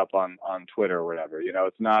video of it up on Twitter or whatever. He's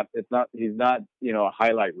not, a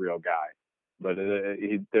highlight reel guy, but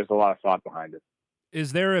there's a lot of thought behind it.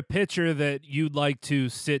 Is there a pitcher that you'd like to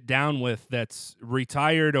sit down with that's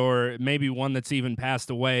retired, or maybe one that's even passed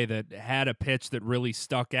away, that had a pitch that really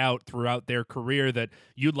stuck out throughout their career that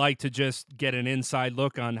you'd like to just get an inside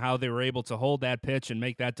look on how they were able to hold that pitch and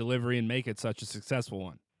make that delivery and make it such a successful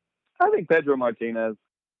one? I think Pedro Martinez.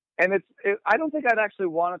 And I don't think I'd actually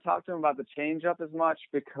want to talk to him about the changeup as much,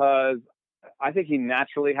 because I think he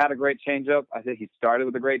naturally had a great changeup. I think he started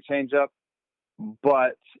with a great changeup.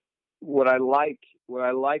 But what I like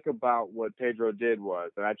about what Pedro did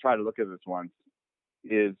was, and I tried to look at this once,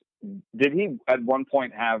 is did he at one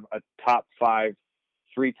point have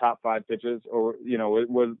three top five pitches, or it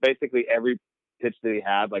was basically every pitch that he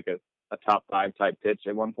had like a top five type pitch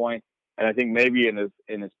at one point? And I think maybe in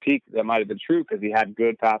his peak that might have been true, because he had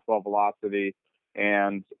good fastball velocity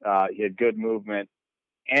and he had good movement.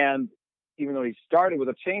 And even though he started with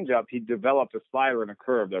a changeup, he developed a slider and a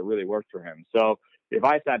curve that really worked for him. So if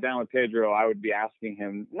I sat down with Pedro, I would be asking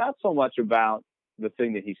him not so much about the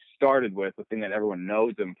thing that he started with, the thing that everyone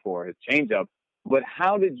knows him for, his changeup, but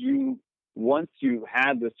how did you, once you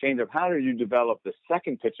had this changeup, how did you develop the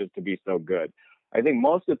second pitches to be so good? I think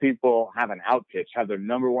most of the people have an out pitch, have their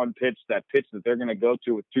number one pitch, that pitch that they're going to go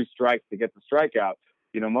to with two strikes to get the strikeout.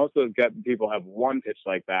 Most of those people have one pitch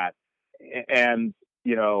like that, and,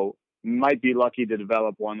 might be lucky to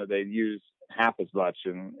develop one that they use half as much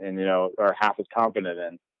and or half as confident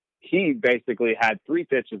in. He basically had three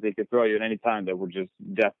pitches he could throw you at any time that were just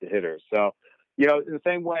death to hitters. So, in the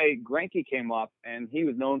same way, Greinke came up and he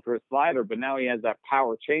was known for his slider, but now he has that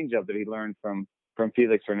power changeup that he learned from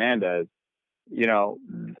Felix Hernandez.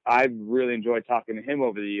 I've really enjoyed talking to him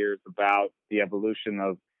over the years about the evolution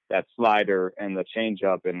of that slider and the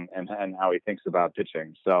changeup and how he thinks about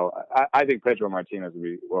pitching. So I think Pedro Martinez would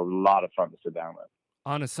be a lot of fun to sit down with.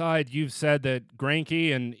 On a side, you've said that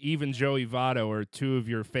Greinke and even Joey Votto are two of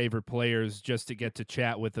your favorite players just to get to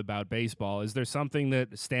chat with about baseball. Is there something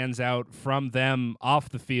that stands out from them off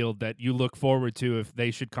the field that you look forward to if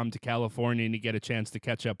they should come to California and you get a chance to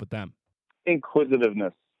catch up with them?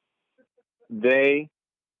 Inquisitiveness. They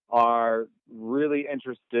are really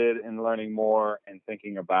interested in learning more and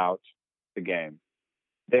thinking about the game.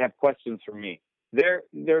 They have questions for me. There's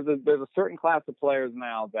a certain class of players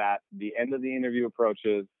now that the end of the interview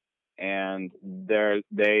approaches and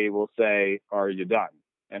they will say, "Are you done?"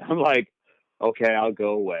 And I'm like, "Okay, I'll go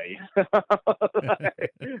away."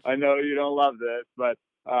 I know you don't love this, but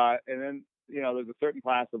and then there's a certain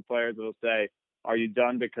class of players that will say, "Are you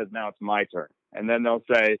done? Because now it's my turn." And then they'll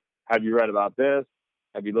say, "Have you read about this?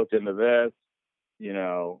 Have you looked into this?"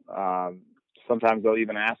 Sometimes they'll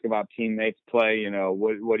even ask about teammates' play.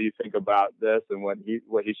 What do you think about this and what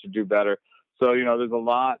he should do better? So there's a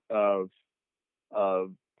lot of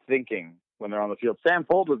thinking when they're on the field. Sam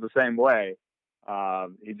Fold was the same way.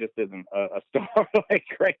 He just isn't a star like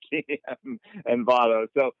Greinke and Votto.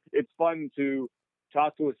 So it's fun to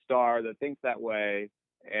talk to a star that thinks that way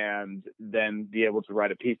and then be able to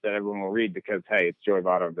write a piece that everyone will read because, hey, it's Joey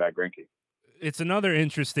Votto and Zach Greinke. It's another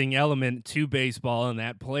interesting element to baseball in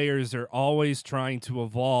that players are always trying to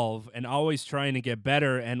evolve and always trying to get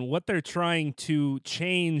better, and what they're trying to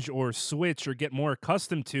change or switch or get more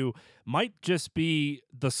accustomed to might just be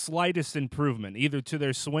the slightest improvement, either to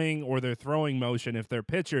their swing or their throwing motion if they're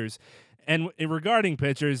pitchers. And regarding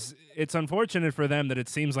pitchers, it's unfortunate for them that it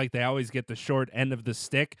seems like they always get the short end of the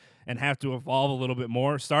stick and have to evolve a little bit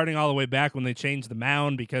more, starting all the way back when they changed the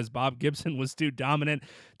mound because Bob Gibson was too dominant,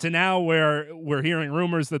 to now where we're hearing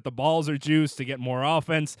rumors that the balls are juiced to get more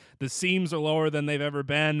offense, the seams are lower than they've ever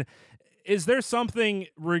been. Is there something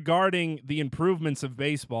regarding the improvements of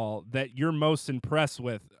baseball that you're most impressed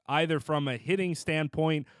with, either from a hitting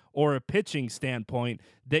standpoint or a pitching standpoint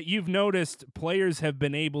that you've noticed players have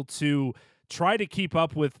been able to try to keep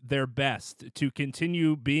up with their best, to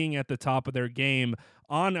continue being at the top of their game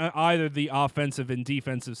on either the offensive and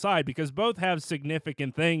defensive side, because both have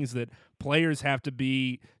significant things that players have to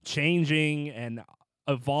be changing and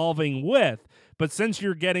evolving with. But since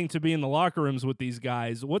you're getting to be in the locker rooms with these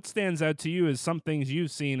guys, what stands out to you as some things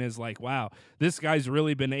you've seen as like, wow, this guy's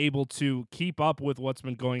really been able to keep up with what's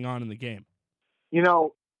been going on in the game? You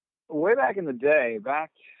know, way back in the day,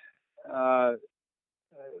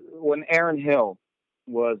 when Aaron Hill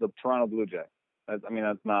was a Toronto Blue Jay,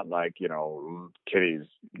 that's not like, kiddies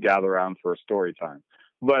gather around for a story time.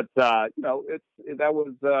 But, that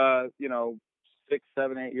was, 6,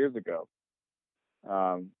 7, 8 years ago.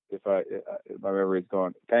 If my memory is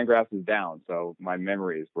going, Fangraphs is down, so my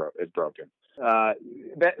memory is broken.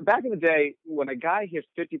 Back in the day, when a guy hit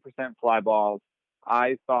 50% fly balls,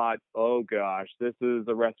 I thought, oh gosh, this is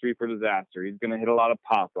a recipe for disaster. He's going to hit a lot of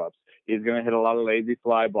pop-ups. He's going to hit a lot of lazy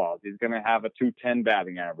fly balls. He's going to have a 210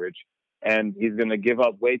 batting average, and he's going to give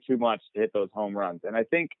up way too much to hit those home runs. And I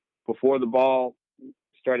think before the ball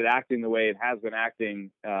started acting the way it has been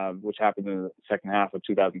acting, which happened in the second half of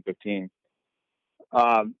 2015,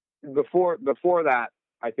 before that,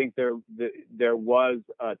 I think there was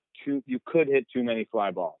you could hit too many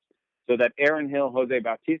fly balls. So that Aaron Hill, Jose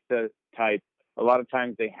Bautista type, a lot of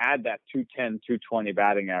times they had that 210, 220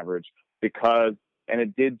 batting average and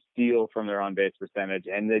it did steal from their on-base percentage,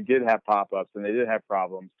 and they did have pop-ups, and they did have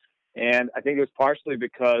problems. And I think it was partially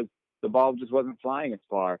because the ball just wasn't flying as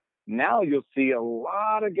far. Now you'll see a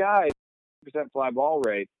lot of guys, 50% fly ball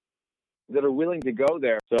rate, that are willing to go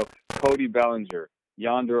there. So Cody Bellinger,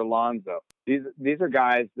 Yonder Alonso, these are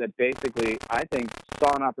guys that basically, I think,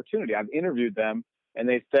 saw an opportunity. I've interviewed them, and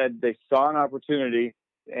they said they saw an opportunity,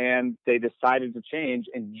 and they decided to change,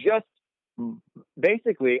 and just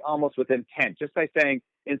basically almost with intent, just by saying,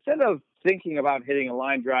 instead of thinking about hitting a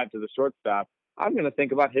line drive to the shortstop, I'm going to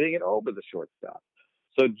think about hitting it over the shortstop.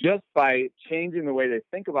 So just by changing the way they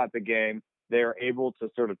think about the game, they're able to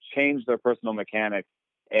sort of change their personal mechanics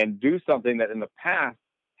and do something that in the past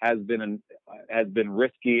has been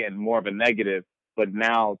risky and more of a negative, but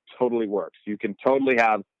now totally works. You can totally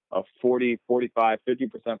have a 40, 45,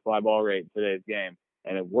 50% fly ball rate in today's game,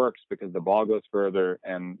 and it works because the ball goes further,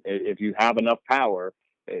 and if you have enough power,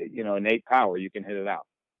 innate power, you can hit it out.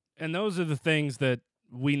 And those are the things that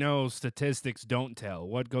we know statistics don't tell.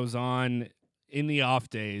 What goes on in the off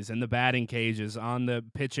days and the batting cages, on the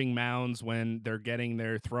pitching mounds when they're getting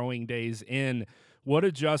their throwing days in, what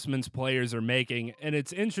adjustments players are making. And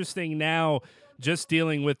it's interesting now, just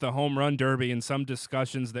dealing with the home run derby and some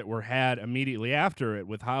discussions that were had immediately after it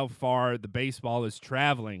with how far the baseball is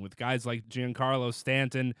traveling, with guys like Giancarlo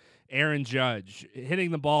Stanton, Aaron Judge,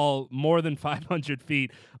 hitting the ball more than 500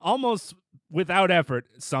 feet, almost without effort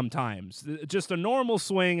sometimes. Just a normal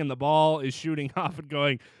swing and the ball is shooting off and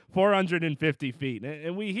going 450 feet.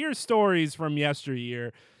 And we hear stories from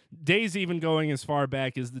yesteryear, days even going as far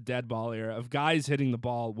back as the dead ball era, of guys hitting the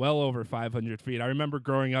ball well over 500 feet. I remember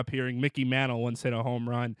growing up hearing Mickey Mantle once hit a home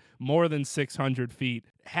run more than 600 feet,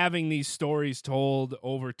 having these stories told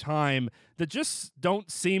over time that just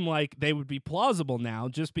don't seem like they would be plausible now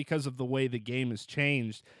just because of the way the game has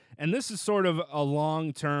changed. And this is sort of a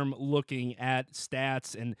long-term looking at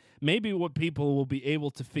stats and maybe what people will be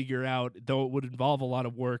able to figure out, though it would involve a lot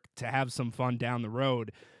of work to have some fun down the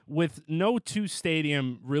road. With no two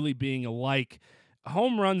stadium really being alike,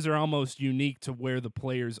 home runs are almost unique to where the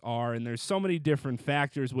players are, and there's so many different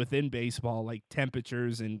factors within baseball, like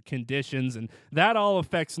temperatures and conditions, and that all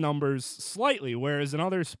affects numbers slightly, whereas in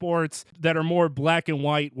other sports that are more black and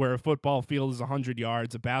white, where a football field is 100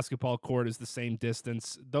 yards, a basketball court is the same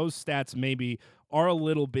distance, those stats maybe are a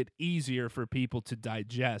little bit easier for people to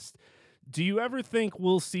digest. Do you ever think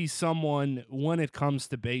we'll see someone, when it comes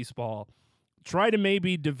to baseball, try to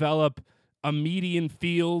maybe develop a median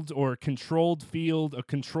field or a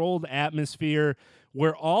controlled atmosphere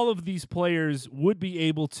where all of these players would be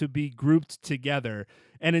able to be grouped together?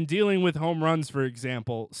 And in dealing with home runs, for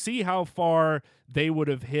example, see how far they would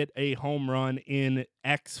have hit a home run in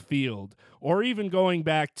X field, or even going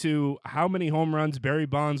back to how many home runs Barry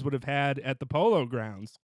Bonds would have had at the Polo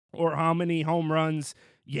Grounds, or how many home runs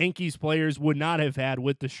Yankees players would not have had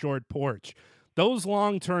with the short porch. Those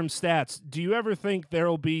long-term stats, do you ever think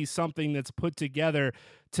there'll be something that's put together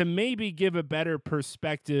to maybe give a better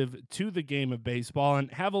perspective to the game of baseball and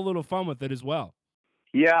have a little fun with it as well?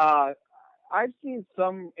 Yeah, I've seen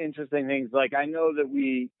some interesting things. Like, I know that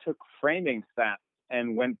we took framing stats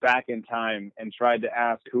and went back in time and tried to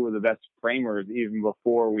ask who were the best framers even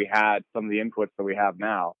before we had some of the inputs that we have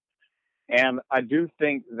now. And I do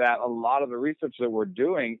think that a lot of the research that we're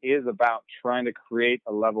doing is about trying to create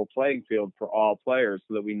a level playing field for all players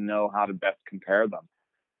so that we know how to best compare them.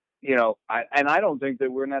 I don't think that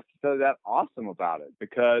we're necessarily that awesome about it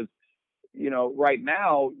because, right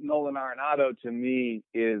now, Nolan Arenado to me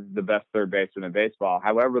is the best third baseman in baseball.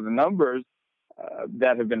 However, the numbers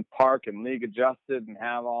that have been park and league adjusted and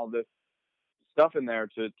have all this stuff in there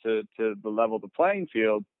to the level of the playing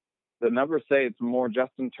field, the numbers say it's more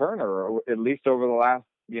Justin Turner, or at least over the last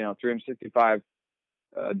 365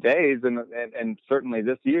 days, and certainly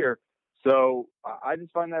this year. So I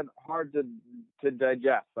just find that hard to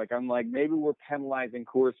digest. I'm like, maybe we're penalizing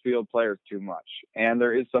Coors Field players too much, and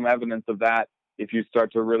there is some evidence of that if you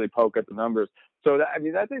start to really poke at the numbers. So I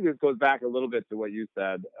think this goes back a little bit to what you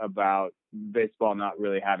said about baseball not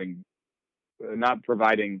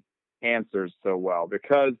providing answers so well,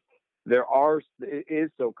 because it is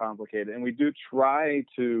so complicated, and we do try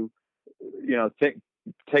to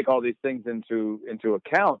take all these things into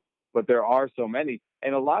account, but there are so many,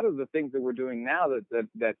 and a lot of the things that we're doing now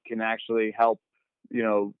that can actually help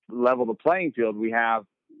level the playing field. We have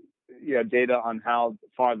data on how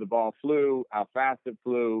far the ball flew, how fast it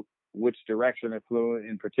flew, which direction it flew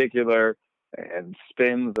in particular, and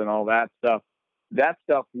spins and all that stuff. That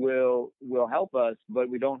stuff will help us, but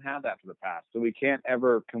we don't have that for the past. So we can't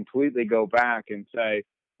ever completely go back and say,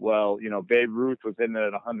 well, Babe Ruth was hitting it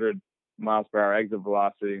at 100 miles per hour exit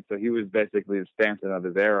velocity, so he was basically the Stanton of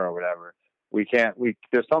his era or whatever.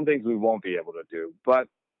 There's some things we won't be able to do. But,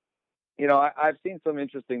 I've seen some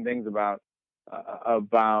interesting things about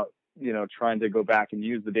trying to go back and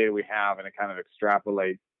use the data we have and to kind of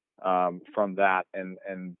extrapolate from that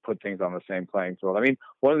and put things on the same playing field.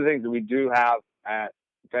 One of the things that we do have at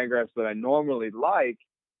Fangraphs that I normally like,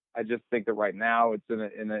 I just think that right now it's in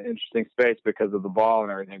an interesting space because of the ball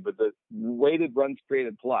and everything. But the weighted runs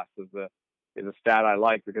created plus is a stat I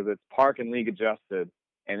like because it's park and league adjusted,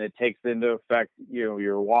 and it takes into effect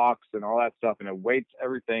your walks and all that stuff, and it weights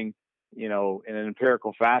everything in an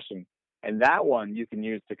empirical fashion. And that one you can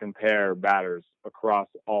use to compare batters across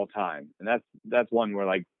all time, and that's one where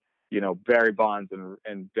Barry Bonds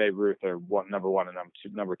and Babe Ruth are number one and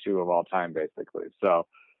number two of all time, basically. So,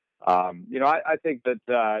 I think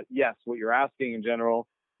that, yes, what you're asking in general,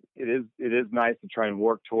 it is nice to try and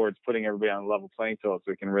work towards putting everybody on a level playing field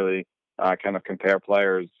so we can really kind of compare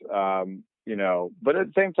players, but at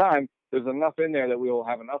the same time, there's enough in there that we will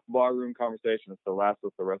have enough barroom conversations to last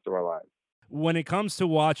us the rest of our lives. When it comes to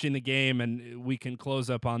watching the game, and we can close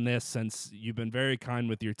up on this since you've been very kind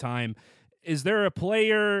with your time, is there a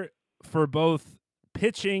player for both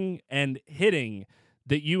pitching and hitting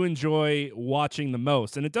that you enjoy watching the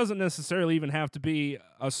most? And it doesn't necessarily even have to be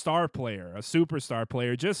a star player, a superstar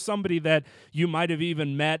player, just somebody that you might have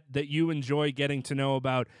even met that you enjoy getting to know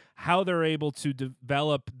about how they're able to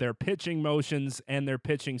develop their pitching motions and their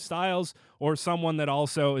pitching styles, or someone that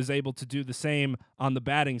also is able to do the same on the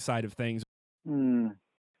batting side of things. I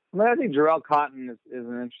think Jarrell Cotton is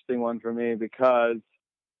an interesting one for me because,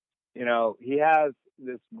 he has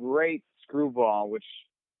this great screwball, which,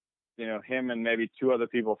 him and maybe two other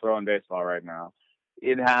people throw in baseball right now.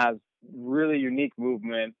 It has really unique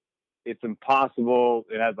movement. It's impossible.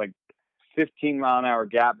 It has 15-mile-an-hour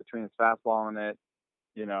gap between his fastball and it.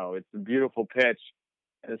 It's a beautiful pitch.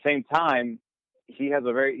 At the same time, he has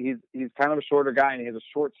he's kind of a shorter guy, and he has a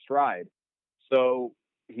short stride. So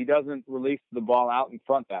he doesn't release the ball out in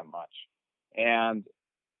front that much. And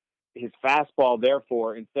his fastball,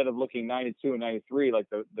 therefore, instead of looking 92 and 93 like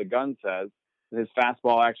the gun says, his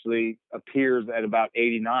fastball actually appears at about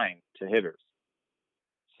 89 to hitters.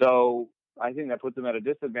 So I think that puts him at a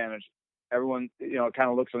disadvantage. Everyone, kind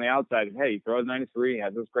of looks on the outside and, hey, he throws 93, he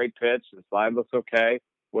has this great pitch, the slide looks okay.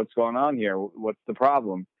 What's going on here? What's the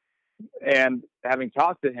problem? And having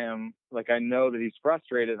talked to him, I know that he's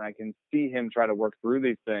frustrated, and I can see him try to work through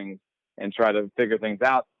these things and try to figure things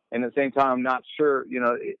out. And at the same time, I'm not sure,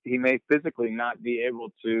 he may physically not be able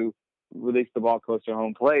to release the ball close to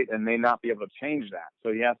home plate and may not be able to change that.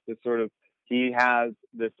 So he has to he has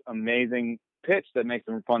this amazing pitch that makes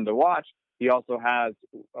him fun to watch. He also has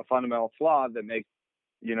a fundamental flaw that makes,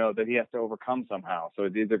 that he has to overcome somehow. So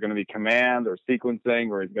it's either going to be command or sequencing,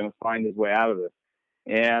 or he's going to find his way out of it.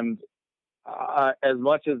 And as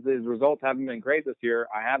much as his results haven't been great this year,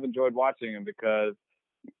 I have enjoyed watching him because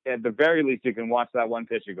at the very least you can watch that one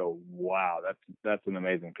pitch and go, wow, that's an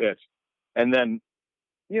amazing pitch. And then,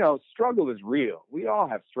 struggle is real. We all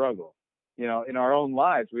have struggle. In our own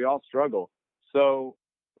lives, we all struggle. So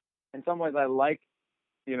in some ways I like,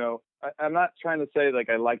 I'm not trying to say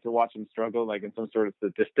I like to watch him struggle in some sort of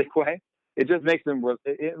statistic way, it just makes them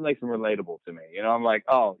relatable to me. I'm like,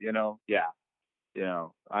 oh, yeah,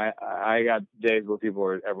 I got days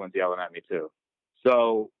where everyone's yelling at me too.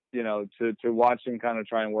 So, to watch him kind of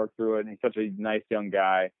try and work through it. And he's such a nice young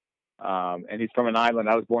guy. And he's from an island.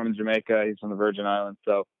 I was born in Jamaica. He's from the Virgin Islands.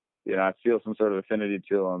 So, I feel some sort of affinity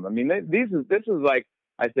to him. I mean, this is like,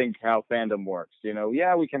 I think, how fandom works.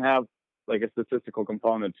 Yeah, we can have like a statistical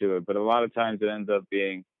component to it, but a lot of times it ends up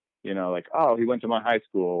being, like, oh, he went to my high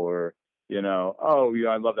school, or, oh,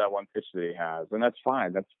 I love that one pitch that he has. And that's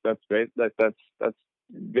fine. That's great.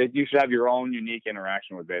 You should have your own unique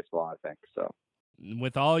interaction with baseball, I think. So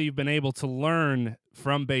with all you've been able to learn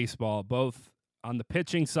from baseball, both on the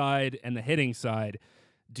pitching side and the hitting side,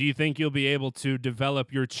 do you think you'll be able to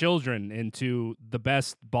develop your children into the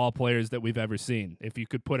best ball players that we've ever seen, if you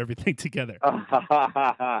could put everything together?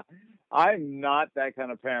 I'm not that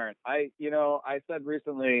kind of parent. I said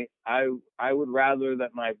recently, I would rather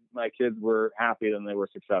that my kids were happy than they were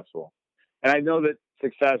successful. And I know that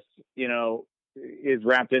success, is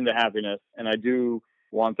wrapped into happiness, and I do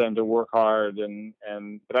want them to work hard,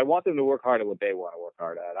 but I want them to work hard at what they want to work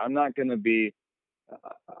hard at. I'm not going to be,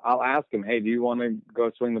 I'll ask them, hey, do you want to go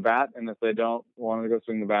swing the bat? And if they don't want to go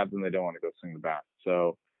swing the bat, then they don't want to go swing the bat.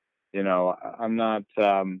 So, I'm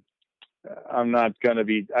not going to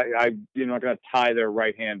be, I'm not going to tie their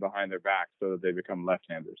right hand behind their back so that they become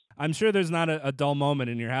left-handers. I'm sure there's not a dull moment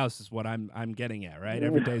in your house is what I'm getting at, right?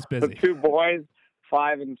 Every day's busy. The two boys,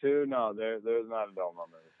 5 and 2. No, there's not a dull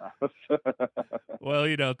moment.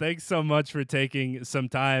 Well, thanks so much for taking some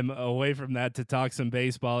time away from that to talk some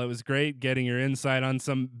baseball. It was great getting your insight on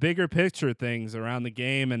some bigger picture things around the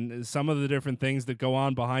game and some of the different things that go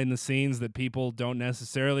on behind the scenes that people don't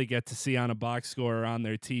necessarily get to see on a box score or on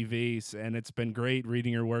their TVs. And it's been great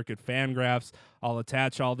reading your work at Fangraphs. I'll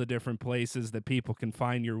attach all the different places that people can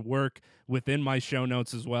find your work within my show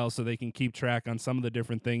notes as well, so they can keep track on some of the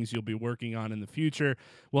different things you'll be working on in the future.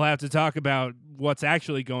 We'll have to talk about what's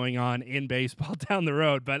actually going on in baseball down the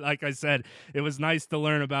road. But like I said, it was nice to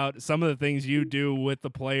learn about some of the things you do with the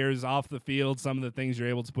players off the field, some of the things you're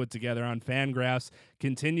able to put together on Fangraphs.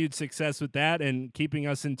 Continued success with that and keeping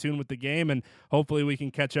us in tune with the game, and hopefully we can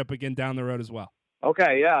catch up again down the road as well.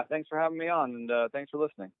 Okay, yeah. Thanks for having me on, and thanks for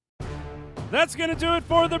listening. That's going to do it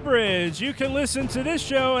for The Bridge. You can listen to this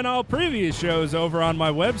show and all previous shows over on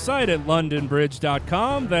my website at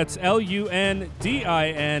londonbridge.com. That's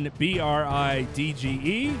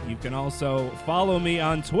LUNDINBRIDGE. You can also follow me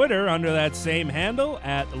on Twitter under that same handle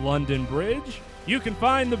at LondonBridge. You can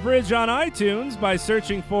find The Bridge on iTunes by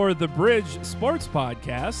searching for The Bridge Sports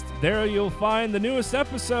Podcast. There you'll find the newest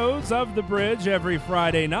episodes of The Bridge every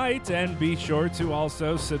Friday night, and be sure to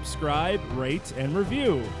also subscribe, rate, and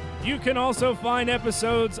review. You can also find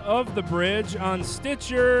episodes of The Bridge on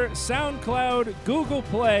Stitcher, SoundCloud, Google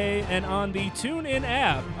Play, and on the TuneIn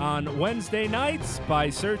app on Wednesday nights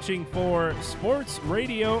by searching for Sports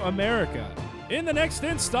Radio America. In the next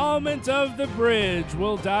installment of The Bridge,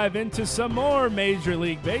 we'll dive into some more Major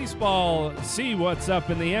League Baseball, see what's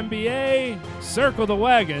up in the NBA, circle the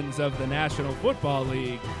wagons of the National Football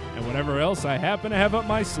League, and whatever else I happen to have up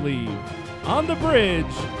my sleeve. On The Bridge,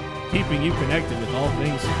 keeping you connected with all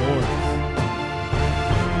things sports.